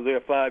when I was there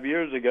 5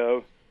 years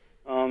ago,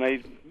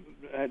 they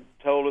had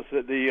told us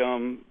that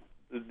the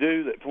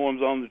dew that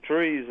forms on the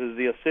trees is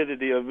the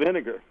acidity of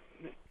vinegar.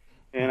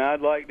 And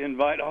I'd like to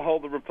invite all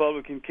the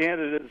Republican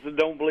candidates that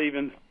don't believe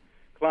in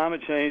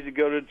climate change to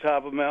go to the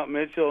top of Mount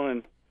Mitchell,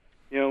 and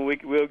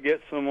we'll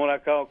get some what I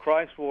call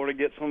Christ water,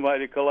 get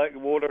somebody to collect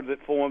water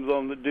that forms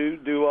on the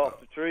dew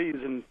off the trees,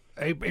 and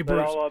let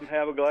all of them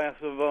have a glass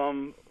of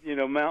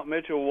Mount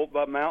Mitchell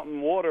by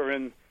mountain water,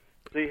 and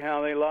see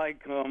how they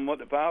like what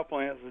the power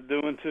plants are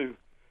doing to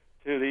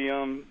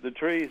the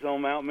trees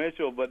on Mount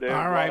Mitchell. But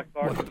all right,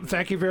 well,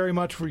 thank you very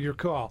much for your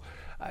call.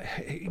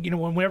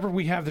 Whenever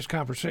we have this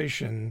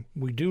conversation,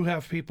 we do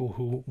have people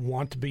who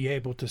want to be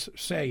able to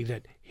say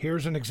that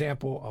here's an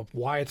example of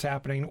why it's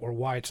happening or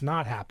why it's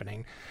not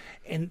happening,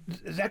 and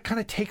that kind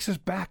of takes us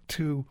back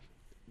to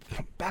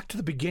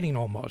the beginning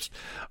almost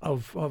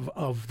of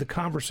the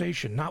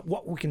conversation, not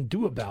what we can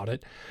do about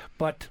it,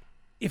 but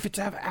if it's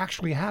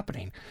actually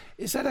happening.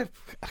 Is that a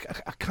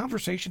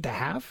conversation to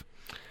have?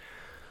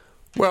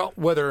 Well,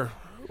 whether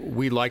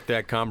we like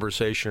that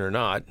conversation or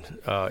not,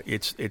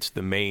 it's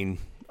the main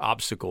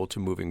obstacle to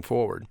moving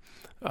forward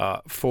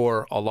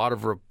for a lot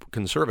of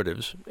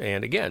conservatives.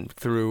 And again,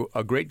 through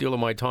a great deal of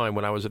my time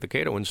when I was at the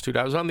Cato Institute,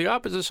 I was on the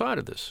opposite side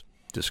of this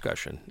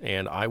discussion.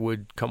 And I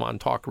would come on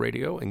talk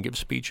radio and give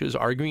speeches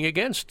arguing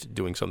against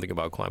doing something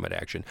about climate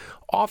action,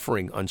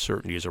 offering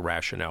uncertainty as a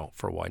rationale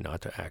for why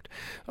not to act,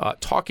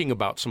 talking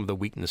about some of the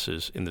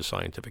weaknesses in the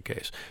scientific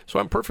case. So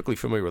I'm perfectly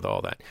familiar with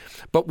all that.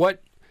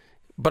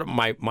 But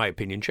my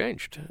opinion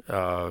changed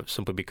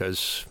simply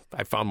because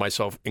I found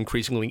myself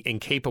increasingly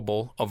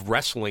incapable of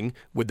wrestling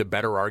with the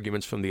better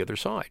arguments from the other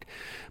side.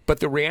 But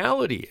the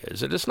reality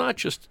is that it's not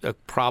just a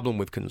problem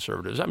with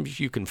conservatives. I mean,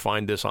 you can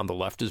find this on the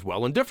left as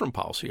well in different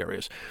policy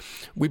areas.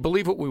 We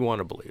believe what we want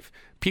to believe.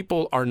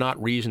 People are not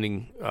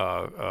reasoning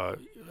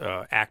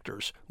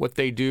actors. What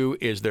they do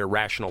is they're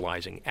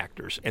rationalizing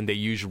actors, and they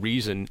use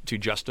reason to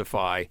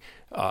justify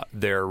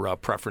their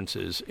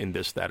preferences in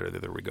this, that, or the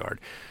other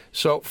regard.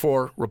 So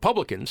for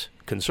Republicans,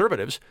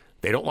 conservatives,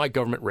 they don't like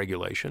government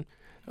regulation.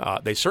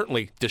 They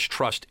certainly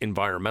distrust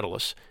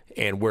environmentalists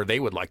and where they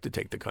would like to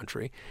take the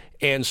country.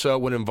 And so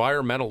when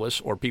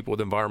environmentalists or people with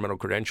environmental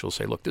credentials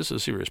say, look, this is a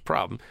serious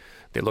problem,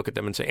 they look at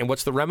them and say, and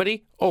what's the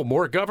remedy? Oh,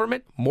 more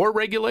government, more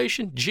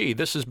regulation? Gee,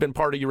 this has been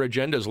part of your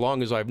agenda as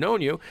long as I've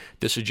known you.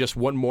 This is just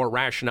one more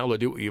rationale to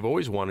do what you've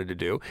always wanted to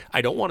do.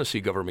 I don't want to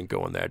see government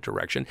go in that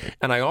direction.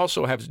 And I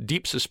also have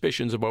deep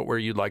suspicions about where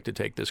you'd like to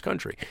take this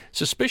country.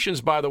 Suspicions,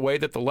 by the way,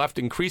 that the left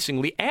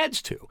increasingly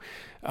adds to.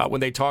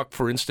 When they talk,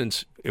 for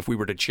instance, if we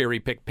were to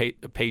cherry pick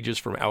pages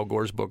from Al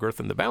Gore's book,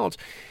 Earth and the Balance,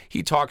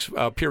 he talks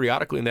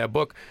periodically in that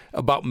book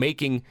about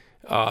making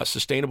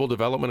sustainable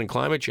development and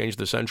climate change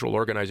the central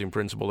organizing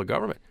principle of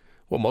government.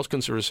 Well, most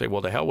conservatives say,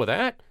 well, to hell with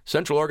that.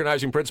 Central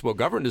organizing principle of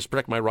government is to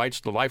protect my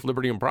rights to life,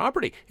 liberty, and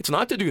property. It's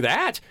not to do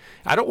that.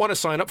 I don't want to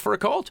sign up for a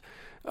cult.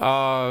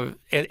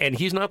 And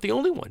he's not the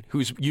only one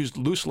who's used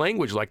loose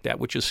language like that,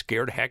 which has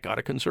scared the heck out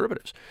of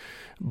conservatives.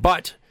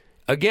 But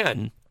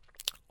again,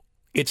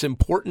 it's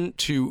important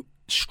to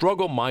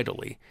struggle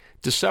mightily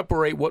to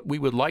separate what we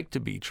would like to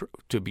be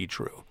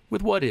true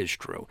with what is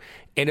true.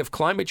 And if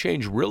climate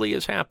change really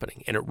is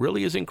happening, and it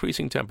really is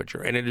increasing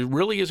temperature, and it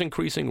really is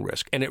increasing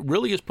risk, and it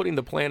really is putting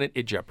the planet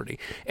in jeopardy,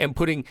 and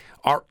putting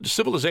our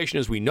civilization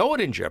as we know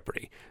it in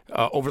jeopardy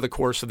over the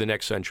course of the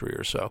next century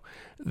or so,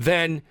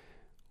 then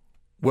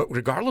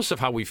regardless of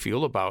how we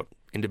feel about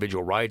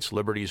individual rights,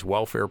 liberties,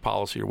 welfare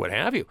policy, or what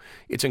have you,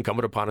 it's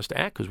incumbent upon us to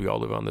act because we all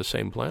live on the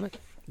same planet.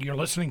 You're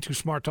listening to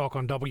Smart Talk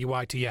on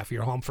WITF,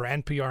 your home for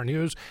NPR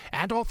News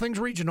and all things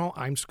regional.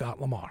 I'm Scott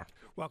Lamar.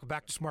 Welcome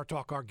back to Smart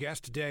Talk. Our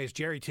guest today is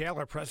Jerry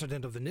Taylor,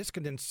 president of the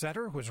Niskanen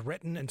Center, who has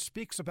written and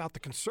speaks about the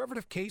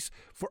conservative case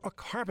for a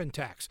carbon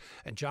tax,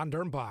 and John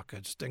Dernbach,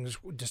 a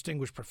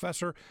distinguished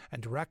professor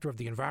and director of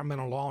the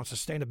Environmental Law and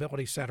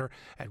Sustainability Center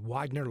at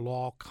Widener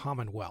Law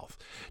Commonwealth.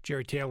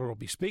 Jerry Taylor will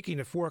be speaking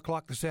at 4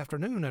 o'clock this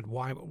afternoon at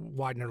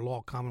Widener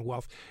Law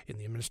Commonwealth in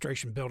the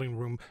Administration Building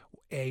Room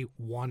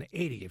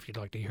A180, if you'd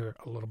like to hear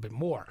a little bit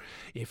more.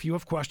 If you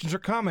have questions or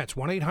comments,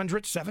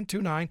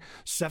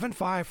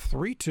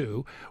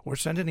 1-800-729-7532, or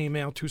send an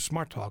email to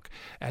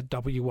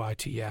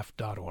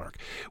smarttalk@witf.org.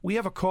 We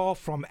have a call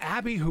from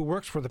Abby, who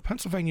works for the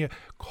Pennsylvania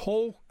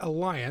Coal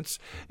Alliance,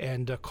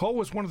 and coal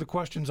was one of the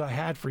questions I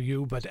had for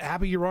you, but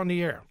Abby, you're on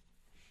the air.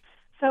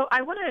 So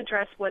I want to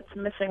address what's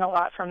missing a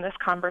lot from this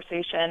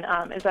conversation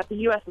is that the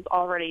U.S. is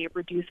already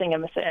reducing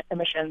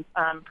emissions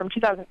from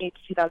 2008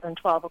 to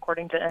 2012,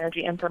 according to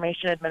Energy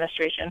Information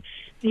Administration.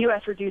 The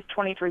U.S. reduced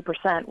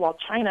 23%, while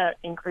China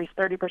increased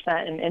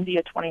 30% and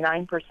India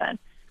 29%.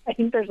 I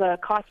think there's a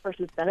cost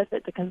versus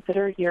benefit to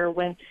consider here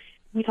when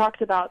we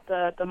talked about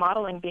the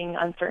modeling being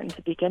uncertain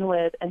to begin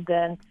with, and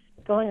then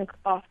going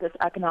off this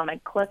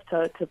economic cliff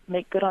to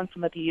make good on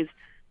some of these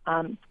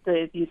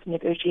these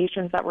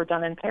negotiations that were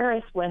done in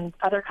Paris when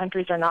other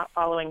countries are not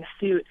following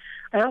suit.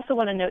 I also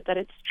want to note that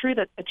it's true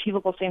that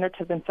achievable standards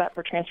have been set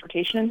for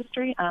transportation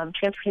industry.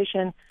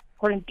 Transportation,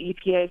 according to the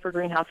EPA, for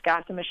greenhouse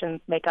gas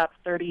emissions make up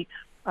 27%,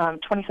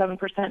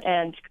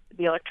 and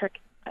the electric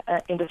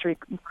industry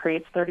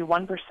creates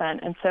 31%.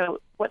 And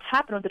so what's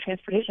happened with the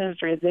transportation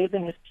industry is they've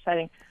been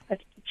setting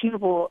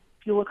achievable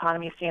fuel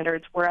economy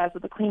standards, whereas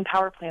with the Clean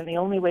Power Plan, the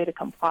only way to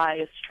comply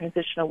is to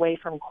transition away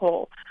from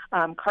coal.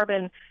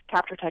 Carbon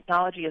capture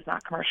technology is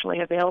not commercially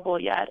available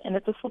yet, and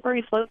it's a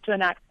slippery slope to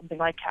enact something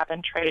like cap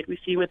and trade. We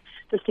see with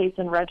the states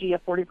in RGGI a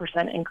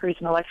 40% increase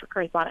in electric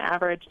rates on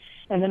average,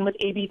 and then with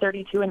AB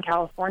 32 in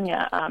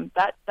California,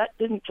 that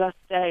didn't just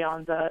stay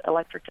on the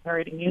electric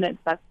generating units.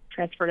 That's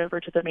transferred over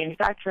to the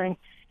manufacturing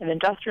and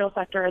industrial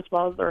sector as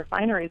well as the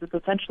refineries. It's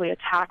essentially a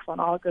tax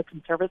on all goods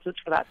and services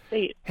for that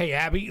state. Hey,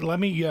 Abby, let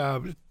me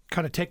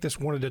kind of take this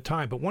one at a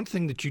time. But one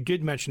thing that you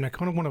did mention, I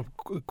kind of want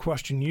to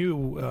question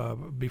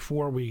you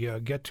before we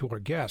get to our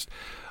guest.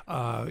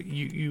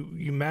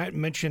 You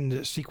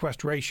mentioned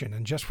sequestration,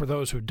 and just for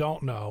those who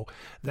don't know,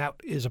 that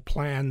is a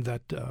plan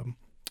that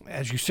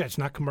as you said, it's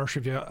not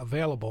commercially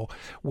available,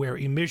 where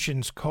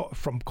emissions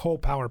from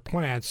coal-powered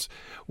plants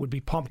would be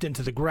pumped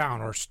into the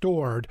ground or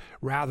stored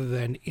rather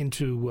than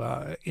into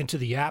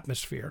the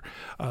atmosphere.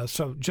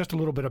 So just a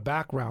little bit of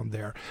background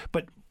there.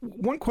 But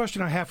one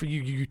question I have for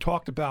you, you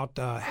talked about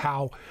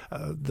how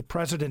the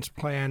president's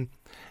plan,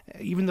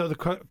 even though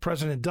the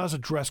president does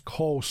address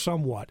coal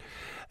somewhat,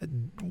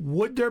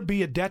 would there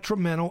be a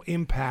detrimental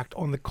impact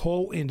on the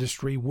coal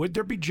industry? Would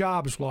there be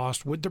jobs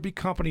lost? Would there be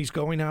companies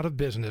going out of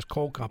business,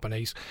 coal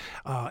companies,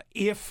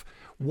 if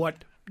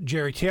what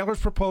Jerry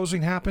Taylor's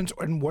proposing happens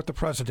and what the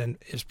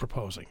president is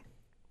proposing?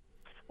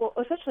 Well,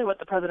 essentially what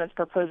the president's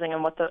proposing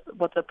and what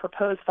the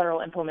proposed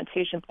federal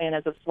implementation plan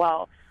is as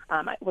well,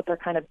 what they're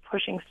kind of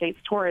pushing states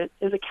toward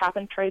is a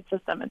cap-and-trade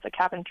system. It's a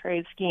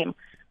cap-and-trade scheme,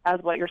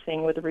 as what you're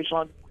seeing with the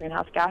Regional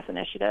Greenhouse Gas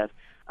Initiative.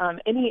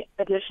 Any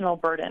additional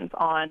burdens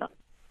on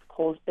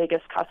coal's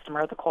biggest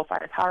customer, the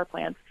coal-fired power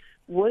plants,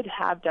 would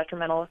have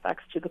detrimental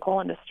effects to the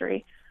coal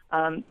industry.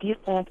 These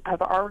plants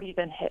have already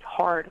been hit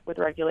hard with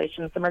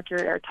regulations. The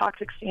mercury air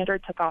toxic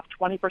standard took off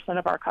 20%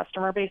 of our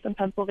customer base in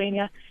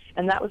Pennsylvania,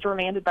 and that was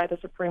remanded by the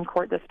Supreme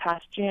Court this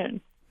past June.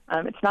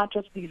 It's not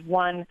just these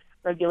one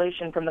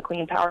regulation from the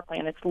Clean Power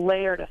Plan. It's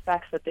layered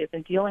effects that they've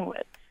been dealing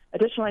with.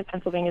 Additionally,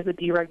 Pennsylvania is a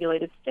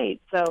deregulated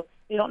state, so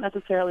they don't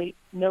necessarily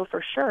know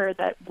for sure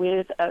that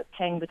with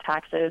paying the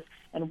taxes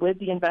and with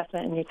the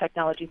investment in new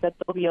technologies that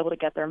they'll be able to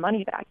get their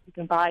money back. You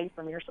can buy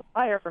from your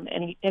supplier from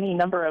any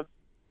number of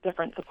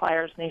different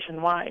suppliers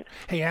nationwide.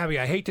 Hey, Abby,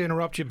 I hate to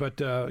interrupt you, but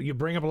you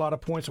bring up a lot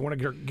of points. I want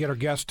to get our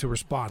guests to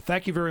respond.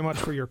 Thank you very much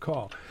for your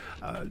call.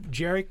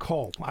 Jerry,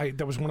 coal.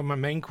 That was one of my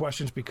main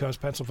questions because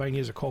Pennsylvania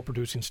is a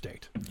coal-producing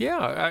state.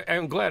 Yeah,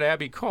 I'm glad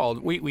Abby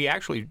called. We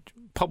actually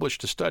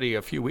published a study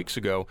a few weeks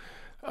ago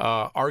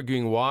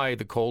arguing why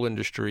the coal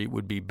industry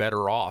would be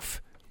better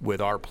off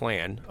with our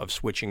plan of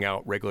switching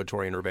out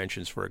regulatory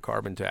interventions for a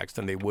carbon tax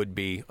than they would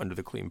be under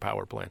the Clean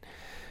Power Plan.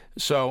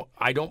 So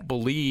I don't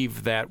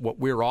believe that what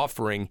we're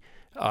offering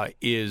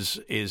is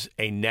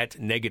a net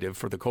negative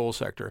for the coal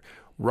sector.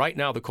 Right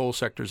now, the coal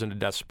sector is in a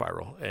death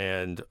spiral,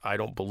 and I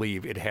don't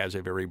believe it has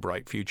a very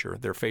bright future.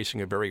 They're facing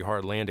a very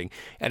hard landing,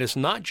 and it's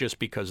not just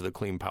because of the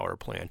Clean Power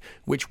Plan,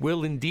 which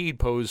will indeed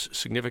pose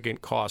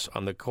significant costs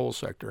on the coal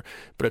sector,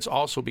 but it's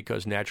also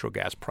because natural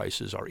gas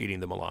prices are eating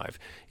them alive.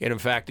 And in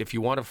fact, if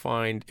you want to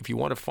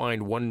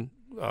find one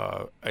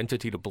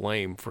entity to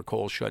blame for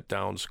coal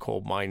shutdowns, coal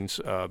mines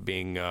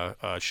being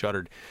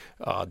shuttered,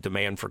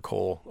 demand for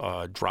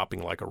coal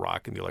dropping like a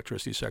rock in the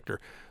electricity sector,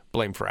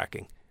 blame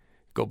fracking.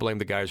 Go blame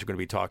the guys who are going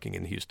to be talking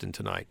in Houston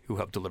tonight who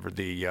helped deliver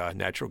the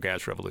natural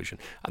gas revolution.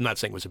 I'm not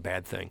saying it was a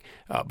bad thing,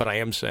 but I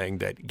am saying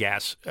that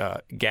gas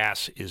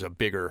is a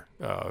bigger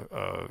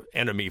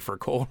enemy for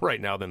coal right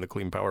now than the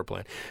Clean Power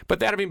Plan. But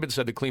that having been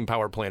said, the Clean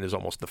Power Plan is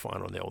almost the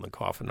final nail in the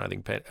coffin. I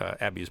think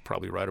Abby is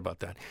probably right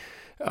about that.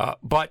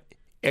 But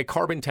a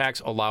carbon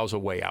tax allows a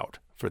way out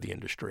for the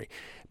industry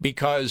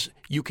because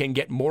you can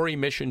get more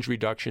emissions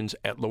reductions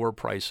at lower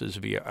prices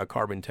via a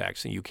carbon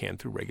tax than you can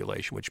through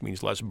regulation, which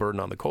means less burden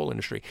on the coal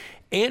industry.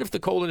 And if the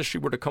coal industry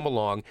were to come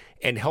along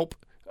and help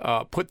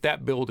put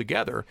that bill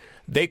together,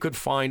 they could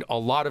find a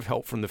lot of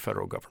help from the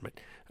federal government,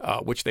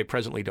 which they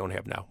presently don't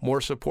have now.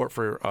 More support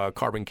for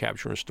carbon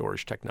capture and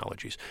storage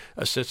technologies,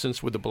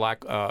 assistance with the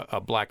Black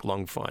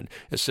Lung Fund,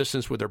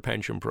 assistance with their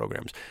pension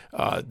programs.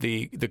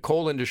 The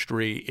coal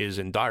industry is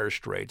in dire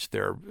straits.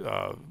 Their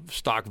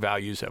stock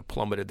values have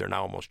plummeted. They're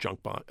now almost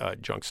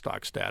junk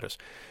stock status.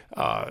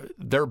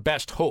 Their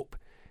best hope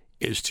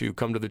is to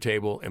come to the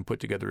table and put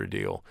together a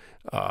deal,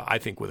 I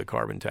think, with a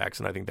carbon tax.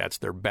 And I think that's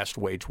their best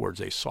way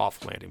towards a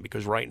soft landing.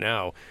 Because right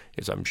now,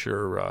 as I'm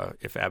sure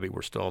if Abby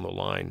were still on the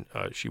line,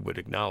 she would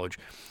acknowledge,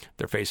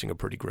 they're facing a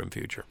pretty grim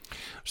future.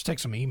 Let's take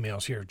some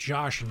emails here.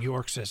 Josh in New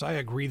York says, I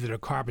agree that a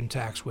carbon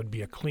tax would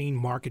be a clean,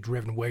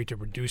 market-driven way to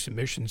reduce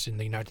emissions in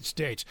the United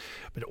States.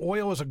 But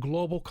oil is a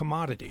global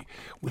commodity.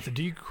 With the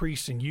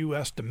decrease in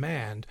U.S.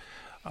 demand,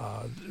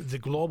 the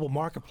global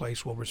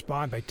marketplace will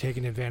respond by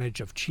taking advantage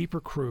of cheaper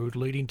crude,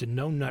 leading to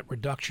no net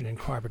reduction in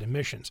carbon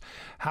emissions.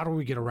 How do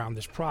we get around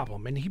this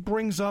problem? And he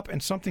brings up,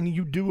 and something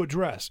you do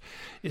address,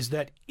 is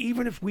that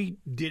even if we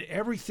did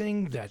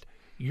everything that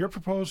You're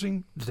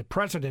proposing, the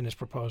president is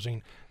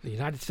proposing, the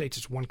United States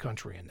is one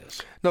country in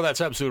this. No,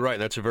 that's absolutely right.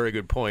 And that's a very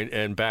good point.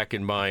 And back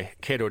in my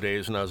Cato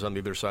days, when I was on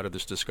the other side of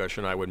this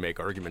discussion, I would make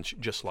arguments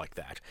just like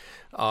that.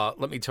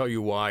 Let me tell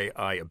you why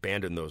I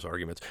abandoned those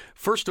arguments.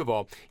 First of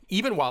all,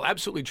 even while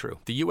absolutely true,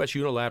 the U.S.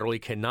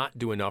 unilaterally cannot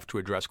do enough to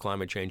address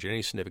climate change in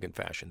any significant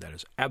fashion. That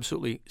is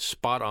absolutely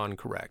spot on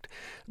correct.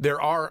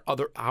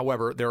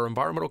 However, there are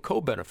environmental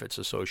co-benefits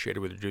associated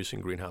with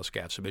reducing greenhouse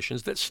gas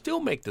emissions that still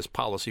make this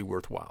policy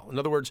worthwhile. In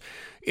other words,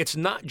 it's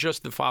not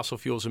just the fossil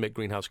fuels emit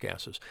greenhouse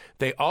gases.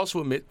 They also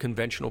emit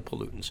conventional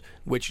pollutants,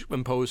 which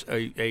impose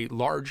a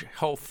large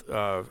health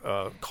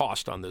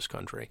cost on this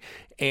country.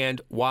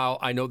 And while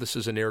I know this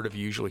is a narrative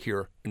you usually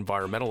hear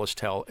environmentalists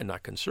tell and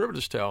not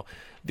conservatives tell,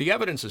 the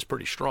evidence is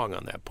pretty strong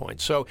on that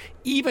point. So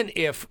even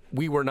if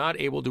we were not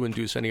able to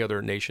induce any other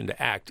nation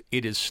to act,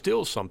 it is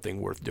still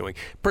something worth doing,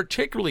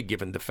 particularly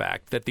given the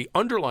fact that the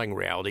underlying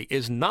reality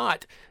is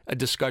not a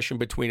discussion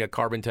between a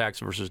carbon tax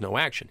versus no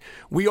action.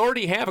 We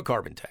already have a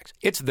carbon tax.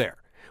 It's there.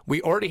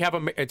 We already have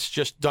it's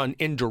just done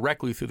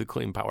indirectly through the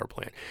Clean Power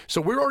Plan.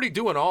 So we're already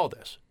doing all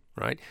this,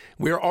 right?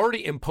 We're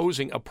already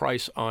imposing a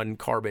price on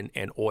carbon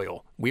and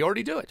oil. We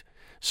already do it.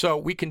 So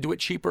we can do it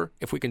cheaper.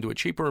 If we can do it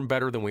cheaper and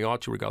better, then we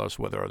ought to, regardless of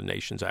whether other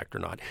nations act or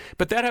not.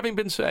 But that having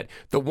been said,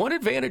 the one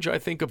advantage, I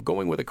think, of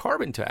going with a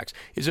carbon tax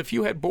is if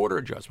you had border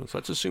adjustments.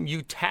 Let's assume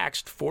you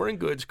taxed foreign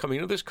goods coming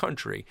into this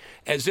country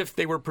as if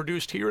they were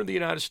produced here in the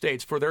United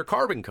States for their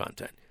carbon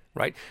content,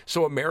 right?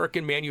 So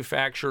American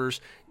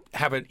manufacturers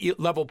have a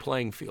level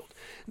playing field.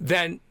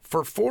 Then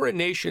for foreign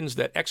nations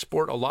that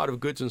export a lot of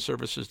goods and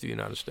services to the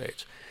United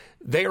States,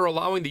 they are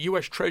allowing the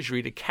U.S.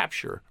 Treasury to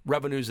capture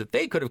revenues that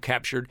they could have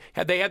captured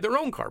had they had their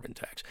own carbon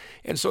tax.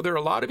 And so there are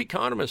a lot of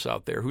economists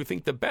out there who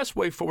think the best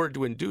way forward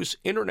to induce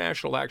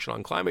international action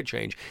on climate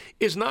change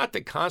is not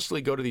to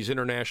constantly go to these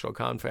international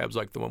confabs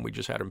like the one we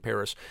just had in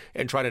Paris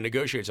and try to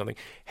negotiate something.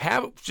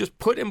 Just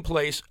put in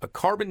place a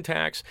carbon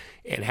tax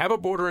and have a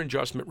border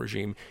adjustment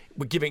regime,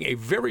 giving a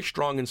very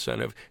strong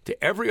incentive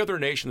to every other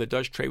nation that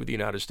does trade with the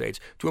United States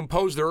to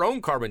impose their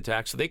own carbon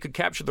tax so they could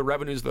capture the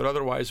revenues that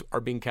otherwise are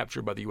being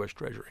captured by the U.S.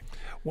 Treasury.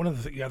 One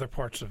of the other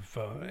parts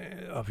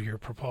of your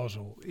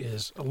proposal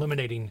is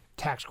eliminating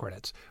tax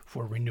credits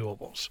for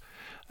renewables.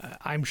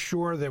 I'm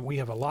sure that we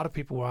have a lot of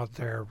people out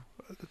there,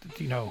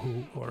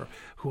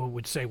 who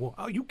would say,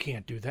 well, you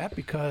can't do that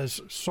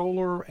because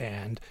solar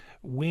and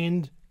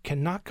wind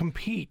cannot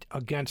compete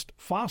against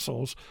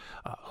fossils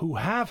who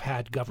have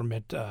had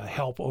government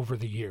help over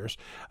the years.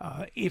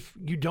 If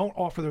you don't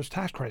offer those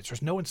tax credits,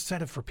 there's no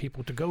incentive for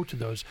people to go to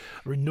those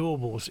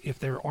renewables if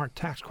there aren't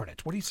tax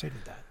credits. What do you say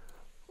to that?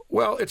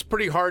 Well, it's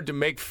pretty hard to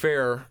make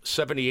fair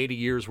 70, 80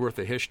 years worth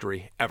of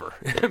history ever.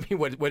 I mean,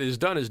 what is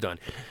done is done.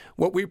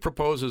 What we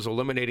propose is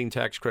eliminating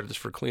tax credits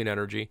for clean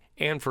energy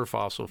and for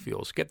fossil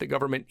fuels. Get the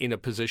government in a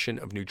position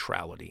of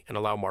neutrality and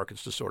allow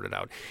markets to sort it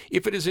out.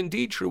 If it is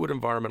indeed true what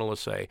environmentalists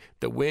say,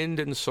 that wind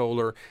and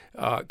solar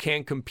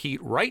can compete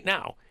right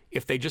now,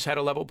 if they just had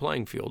a level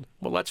playing field,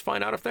 well, let's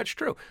find out if that's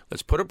true.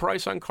 Let's put a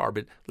price on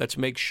carbon. Let's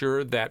make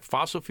sure that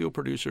fossil fuel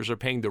producers are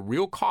paying the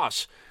real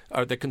costs,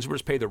 that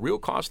consumers pay the real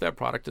cost of that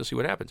product and see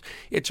what happens.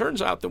 It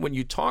turns out that when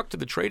you talk to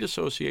the trade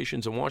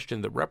associations in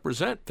Washington that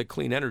represent the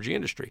clean energy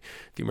industry,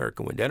 the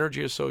American Wind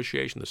Energy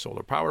Association, the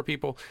solar power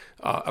people,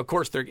 of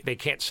course, they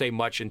can't say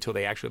much until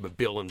they actually have a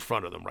bill in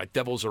front of them, right?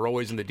 Devils are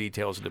always in the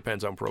details. It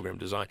depends on program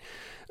design.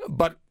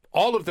 But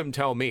all of them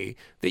tell me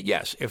that,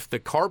 yes, if the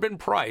carbon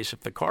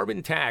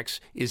tax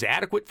is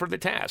adequate for the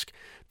task,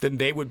 then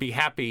they would be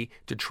happy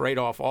to trade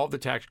off all the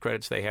tax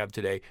credits they have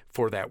today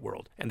for that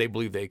world. And they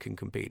believe they can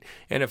compete.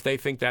 And if they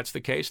think that's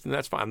the case, then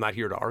that's fine. I'm not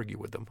here to argue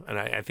with them. And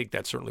I think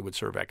that certainly would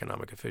serve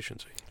economic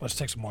efficiency. Let's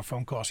take some more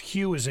phone calls.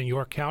 Hugh is in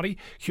York County.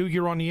 Hugh,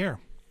 you're on the air.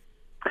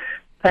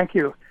 Thank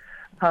you.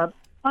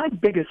 My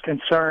biggest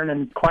concern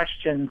and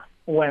question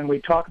when we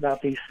talk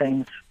about these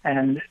things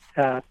and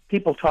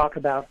people talk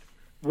about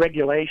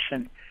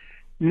regulation,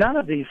 none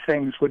of these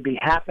things would be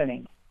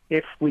happening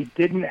if we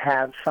didn't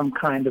have some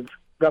kind of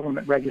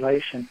government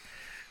regulation.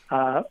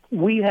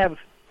 We have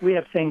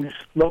things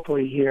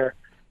locally here.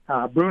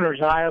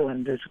 Brunner's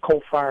Island is a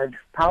coal-fired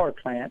power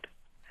plant,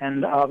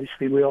 and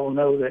obviously we all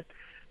know that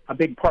a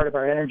big part of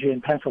our energy in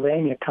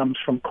Pennsylvania comes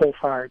from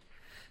coal-fired.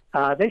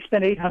 They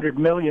spent $800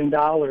 million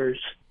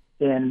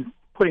in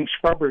putting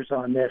scrubbers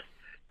on this,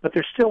 but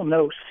there's still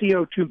no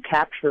CO2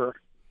 capture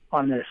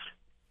on this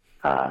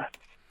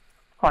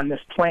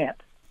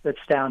plant that's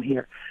down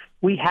here.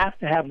 We have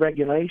to have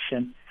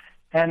regulation,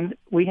 and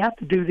we have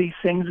to do these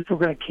things if we're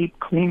going to keep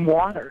clean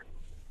water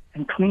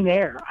and clean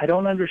air. I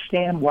don't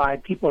understand why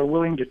people are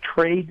willing to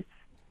trade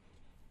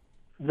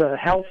the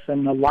health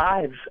and the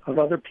lives of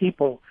other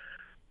people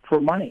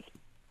for money.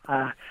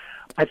 I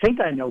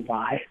think I know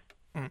why.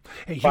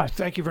 Hey, Hugh,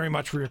 thank you very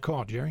much for your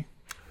call, Jerry.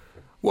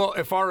 Well,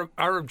 if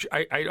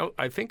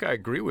I think I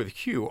agree with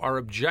Hugh. Our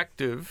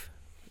objective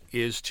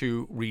is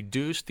to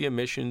reduce the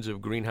emissions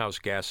of greenhouse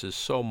gases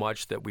so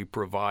much that we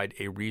provide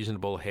a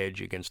reasonable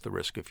hedge against the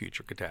risk of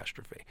future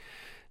catastrophe.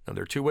 Now,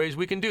 there are two ways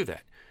we can do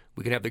that.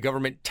 We can have the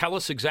government tell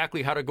us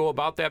exactly how to go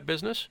about that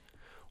business,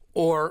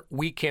 or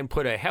we can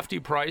put a hefty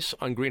price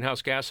on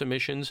greenhouse gas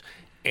emissions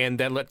and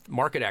then let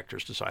market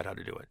actors decide how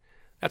to do it.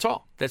 That's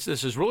all. This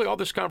is really all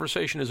this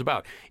conversation is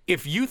about.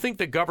 If you think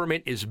the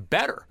government is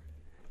better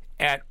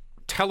at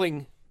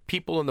telling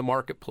people in the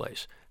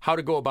marketplace how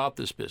to go about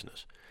this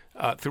business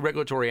through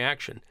regulatory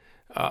action,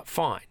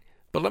 fine.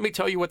 But let me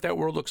tell you what that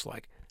world looks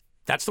like.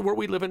 That's the world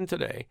we live in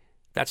today.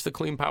 That's the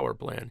Clean Power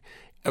Plan.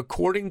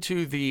 According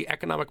to the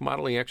economic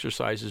modeling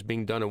exercises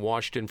being done in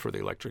Washington for the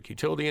electric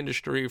utility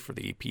industry, for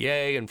the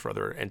EPA, and for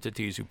other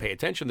entities who pay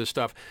attention to this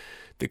stuff,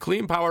 the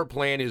Clean Power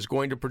Plan is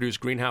going to produce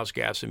greenhouse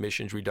gas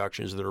emissions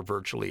reductions that are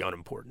virtually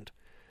unimportant.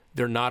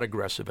 They're not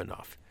aggressive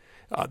enough.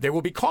 They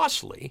will be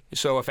costly.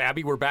 So if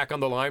Abby were back on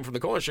the line from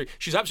the coal industry,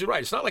 she's absolutely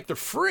right. It's not like they're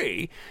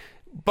free,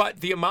 but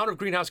the amount of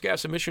greenhouse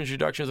gas emissions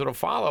reductions that will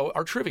follow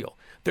are trivial.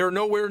 They're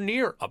nowhere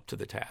near up to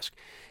the task.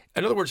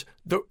 In other words,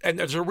 and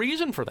there's a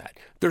reason for that.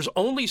 There's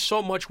only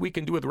so much we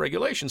can do with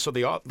regulation. So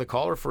the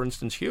caller, for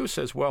instance, Hugh,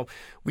 says, well,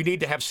 we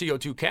need to have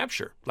CO2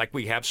 capture, like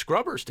we have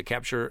scrubbers to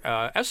capture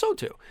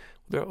SO2.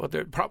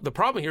 The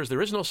problem here is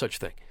there is no such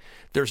thing.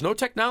 There's no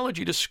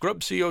technology to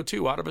scrub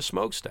CO2 out of a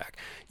smokestack.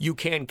 You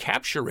can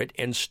capture it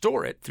and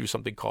store it through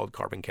something called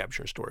carbon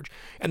capture and storage.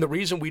 And the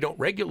reason we don't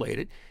regulate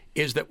it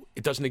is that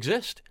it doesn't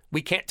exist.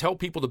 We can't tell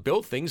people to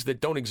build things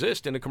that don't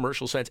exist in a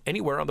commercial sense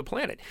anywhere on the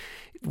planet.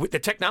 The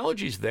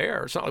technology's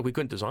there. It's not like we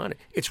couldn't design it.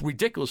 It's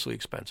ridiculously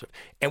expensive.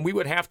 And we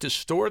would have to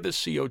store the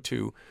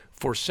CO2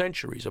 for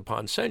centuries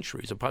upon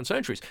centuries upon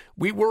centuries.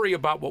 We worry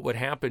about what would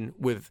happen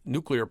with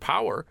nuclear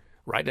power,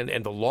 right,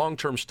 and the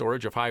long-term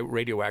storage of high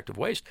radioactive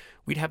waste.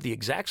 We'd have the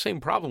exact same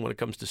problem when it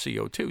comes to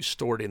CO2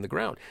 stored in the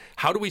ground.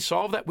 How do we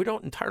solve that? We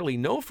don't entirely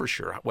know for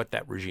sure what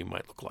that regime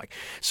might look like.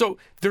 So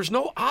there's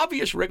no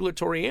obvious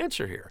regulatory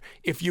answer here.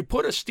 If you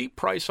put a steep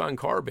price on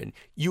carbon,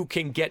 you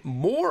can get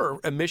more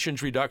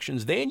emissions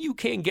reductions than you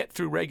can get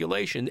through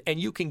regulation, and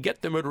you can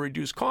get them at a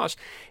reduced cost.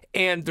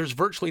 And there's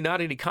virtually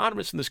not an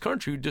economist in this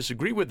country who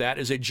disagree with that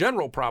as a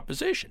general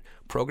proposition.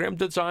 Program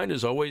design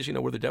is always,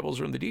 where the devils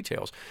are in the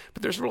details.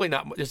 But there's really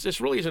not. This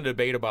really isn't a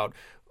debate about,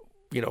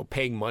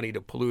 paying money to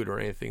pollute or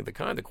anything of the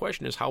kind. The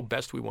question is how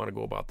best we want to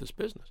go about this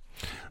business.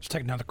 Let's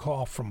take another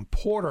call from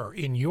Porter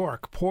in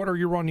York. Porter,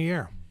 you're on the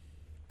air.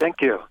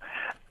 Thank you.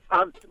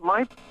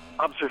 My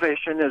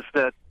observation is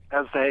that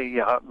as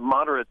a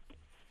moderate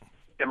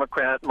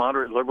Democrat,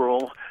 moderate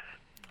liberal,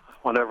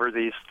 whatever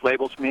these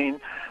labels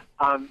mean,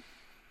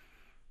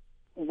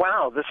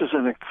 wow, this is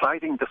an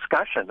exciting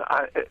discussion.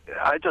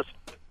 I just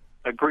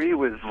agree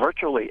with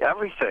virtually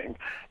everything.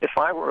 If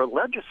I were a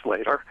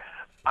legislator,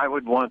 I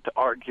would want to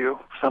argue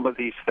some of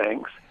these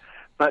things.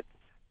 But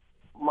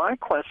my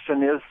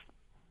question is,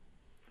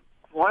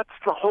 what's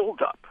the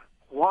holdup?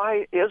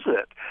 Why is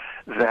it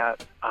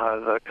that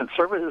the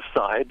conservative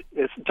side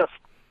is just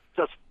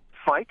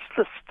fights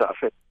this stuff?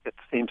 It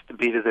seems to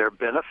be to their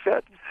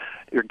benefit.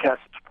 Your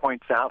guest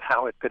points out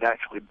how it could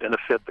actually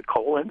benefit the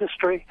coal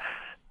industry.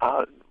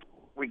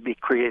 We'd be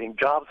creating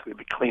jobs, we'd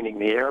be cleaning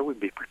the air, we'd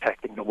be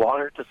protecting the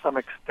water to some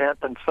extent,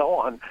 and so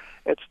on.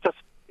 It's just,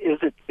 is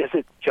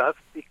it just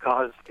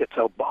because it's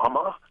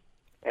Obama,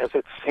 as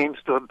it seems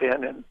to have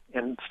been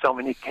in so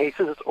many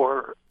cases,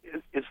 or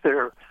is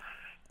there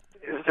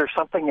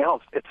something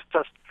else? It's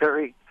just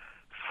very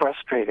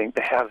frustrating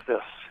to have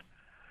this.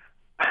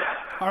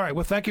 All right.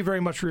 Well, thank you very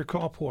much for your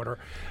call, Porter.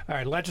 All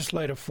right.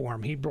 Legislative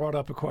form. He brought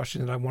up a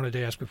question that I wanted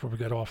to ask before we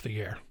got off the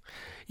air.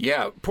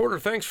 Yeah, Porter,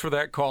 thanks for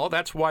that call.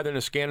 That's why the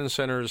Niskanen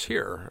Center is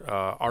here.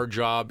 Our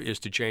job is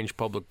to change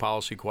public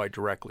policy quite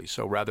directly.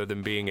 So rather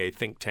than being a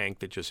think tank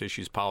that just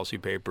issues policy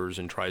papers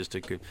and tries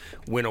to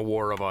win a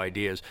war of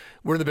ideas,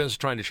 we're in the business of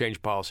trying to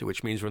change policy,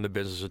 which means we're in the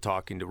business of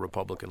talking to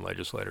Republican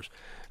legislators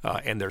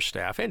and their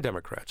staff and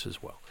Democrats as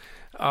well.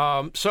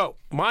 So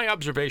my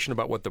observation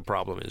about what the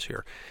problem is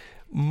here.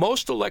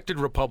 Most elected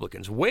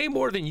Republicans, way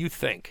more than you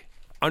think,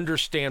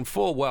 understand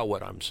full well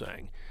what I'm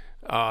saying.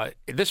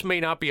 This may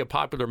not be a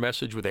popular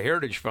message with the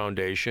Heritage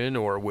Foundation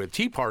or with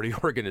Tea Party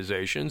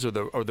organizations or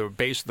the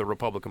base of the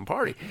Republican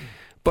Party,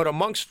 but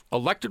amongst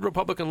elected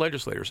Republican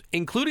legislators,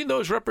 including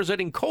those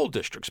representing coal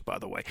districts, by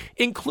the way,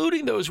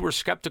 including those who are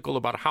skeptical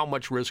about how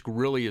much risk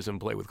really is in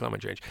play with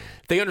climate change,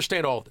 they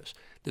understand all of this.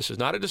 This is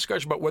not a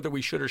discussion about whether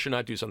we should or should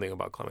not do something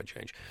about climate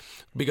change,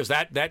 because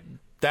that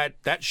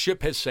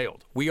ship has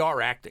sailed. We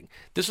are acting.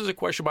 This is a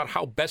question about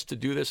how best to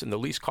do this in the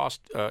least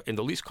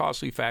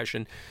costly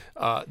fashion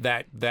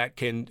that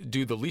can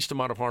do the least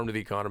amount of harm to the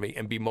economy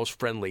and be most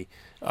friendly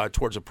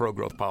towards a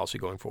pro-growth policy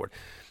going forward.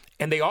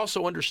 And they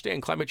also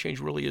understand climate change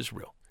really is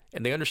real,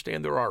 and they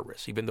understand there are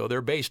risks, even though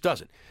their base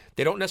doesn't.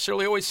 They don't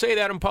necessarily always say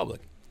that in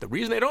public. The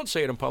reason they don't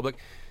say it in public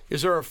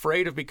is they're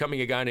afraid of becoming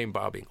a guy named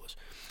Bob Inglis.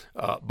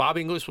 Bob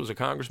Inglis was a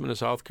congressman in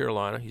South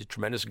Carolina. He's a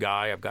tremendous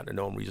guy. I've gotten to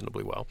know him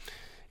reasonably well.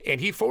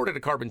 And he forwarded a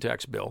carbon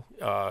tax bill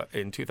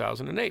in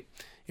 2008,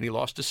 and he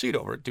lost a seat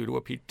over it due to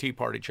a Tea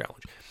Party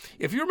challenge.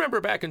 If you remember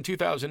back in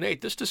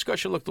 2008, this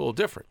discussion looked a little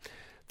different.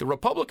 The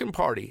Republican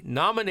Party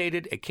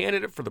nominated a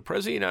candidate for the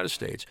President of the United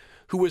States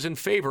who was in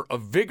favor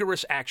of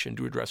vigorous action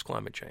to address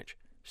climate change.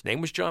 His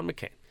name was John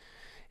McCain.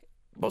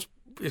 Most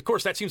of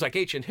course, that seems like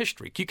ancient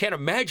history. You can't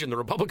imagine the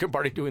Republican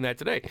Party doing that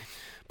today.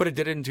 But it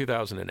did it in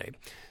 2008.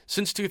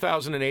 Since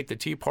 2008, the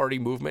Tea Party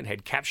movement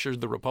had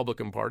captured the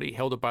Republican Party,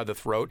 held it by the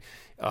throat.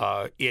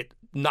 It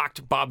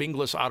knocked Bob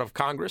Inglis out of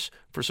Congress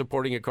for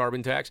supporting a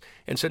carbon tax.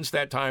 And since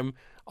that time,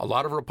 a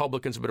lot of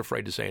Republicans have been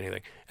afraid to say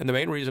anything. And the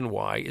main reason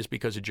why is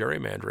because of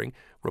gerrymandering.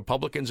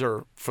 Republicans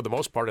are, for the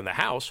most part, in the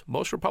House.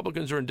 Most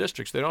Republicans are in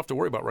districts. They don't have to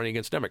worry about running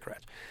against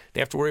Democrats. They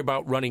have to worry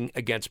about running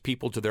against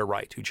people to their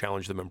right who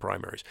challenge them in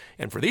primaries.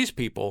 And for these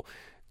people,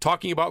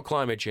 talking about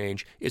climate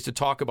change is to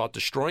talk about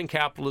destroying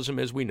capitalism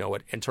as we know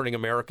it and turning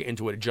America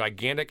into a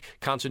gigantic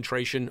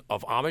concentration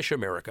of Amish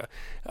America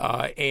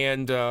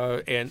and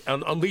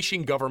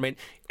unleashing government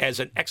as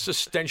an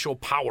existential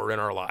power in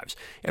our lives.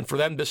 And for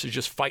them, this is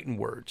just fighting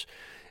words.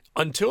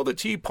 Until the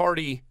Tea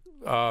Party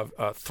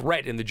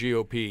threat in the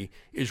GOP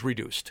is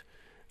reduced,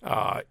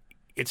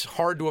 it's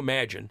hard to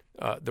imagine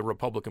the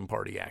Republican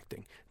Party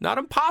acting. Not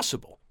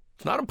impossible.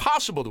 It's not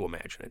impossible to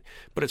imagine it,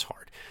 but it's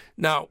hard.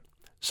 Now,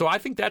 so I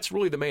think that's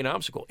really the main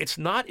obstacle. It's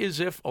not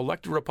as if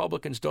elected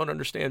Republicans don't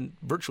understand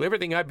virtually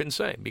everything I've been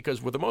saying, because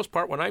for the most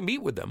part, when I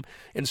meet with them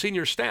and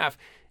senior staff,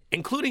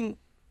 including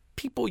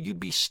people you'd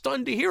be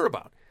stunned to hear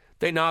about,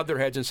 they nod their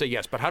heads and say,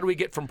 yes, but how do we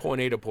get from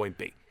point A to point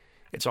B?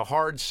 It's a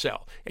hard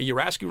sell. And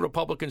you're asking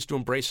Republicans to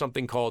embrace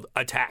something called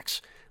a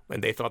tax, when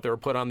they thought they were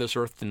put on this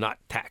earth to not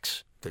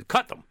tax, to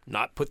cut them,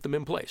 not put them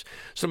in place.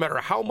 So no matter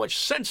how much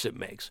sense it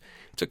makes,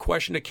 it's a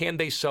question of can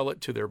they sell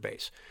it to their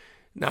base.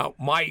 Now,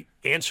 my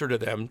answer to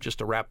them, just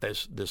to wrap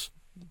this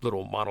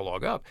little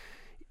monologue up,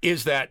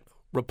 is that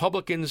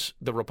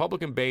the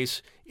Republican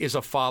base is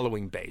a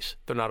following base.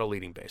 They're not a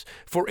leading base.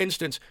 For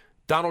instance,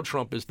 Donald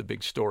Trump is the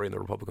big story in the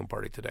Republican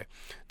Party today.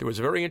 There was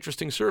a very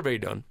interesting survey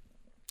done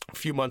a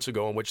few months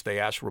ago in which they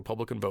asked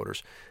Republican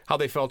voters how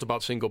they felt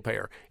about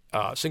single-payer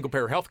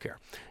health care.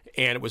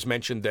 And it was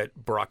mentioned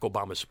that Barack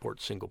Obama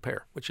supports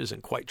single-payer, which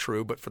isn't quite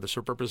true, but for the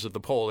purpose of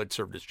the poll, it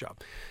served its job.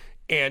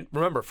 And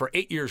remember, for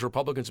 8 years,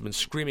 Republicans have been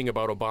screaming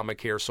about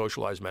Obamacare,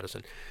 socialized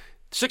medicine.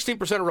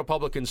 16% of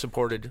Republicans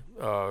supported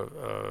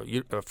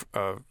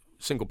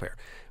single-payer.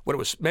 When it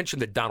was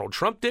mentioned that Donald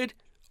Trump did,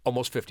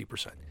 almost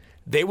 50%.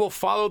 They will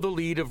follow the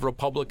lead of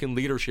Republican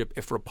leadership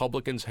if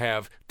Republicans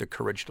have the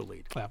courage to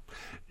lead.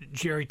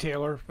 Jerry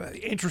Taylor,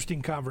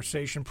 interesting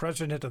conversation,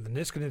 president of the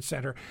Niskanen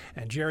Center,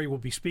 and Jerry will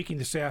be speaking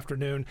this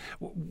afternoon.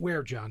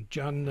 Where, John?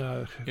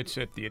 It's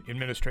at the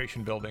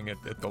administration building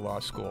at the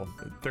law school,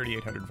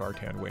 3800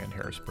 Vartan Way in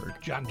Harrisburg.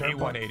 John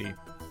Dernbach. A180.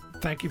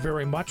 Thank you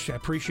very much. I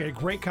appreciate a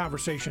great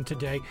conversation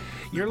today.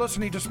 You're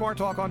listening to Smart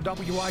Talk on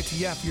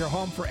WITF, your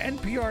home for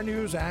NPR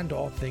News and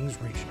all things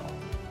regional.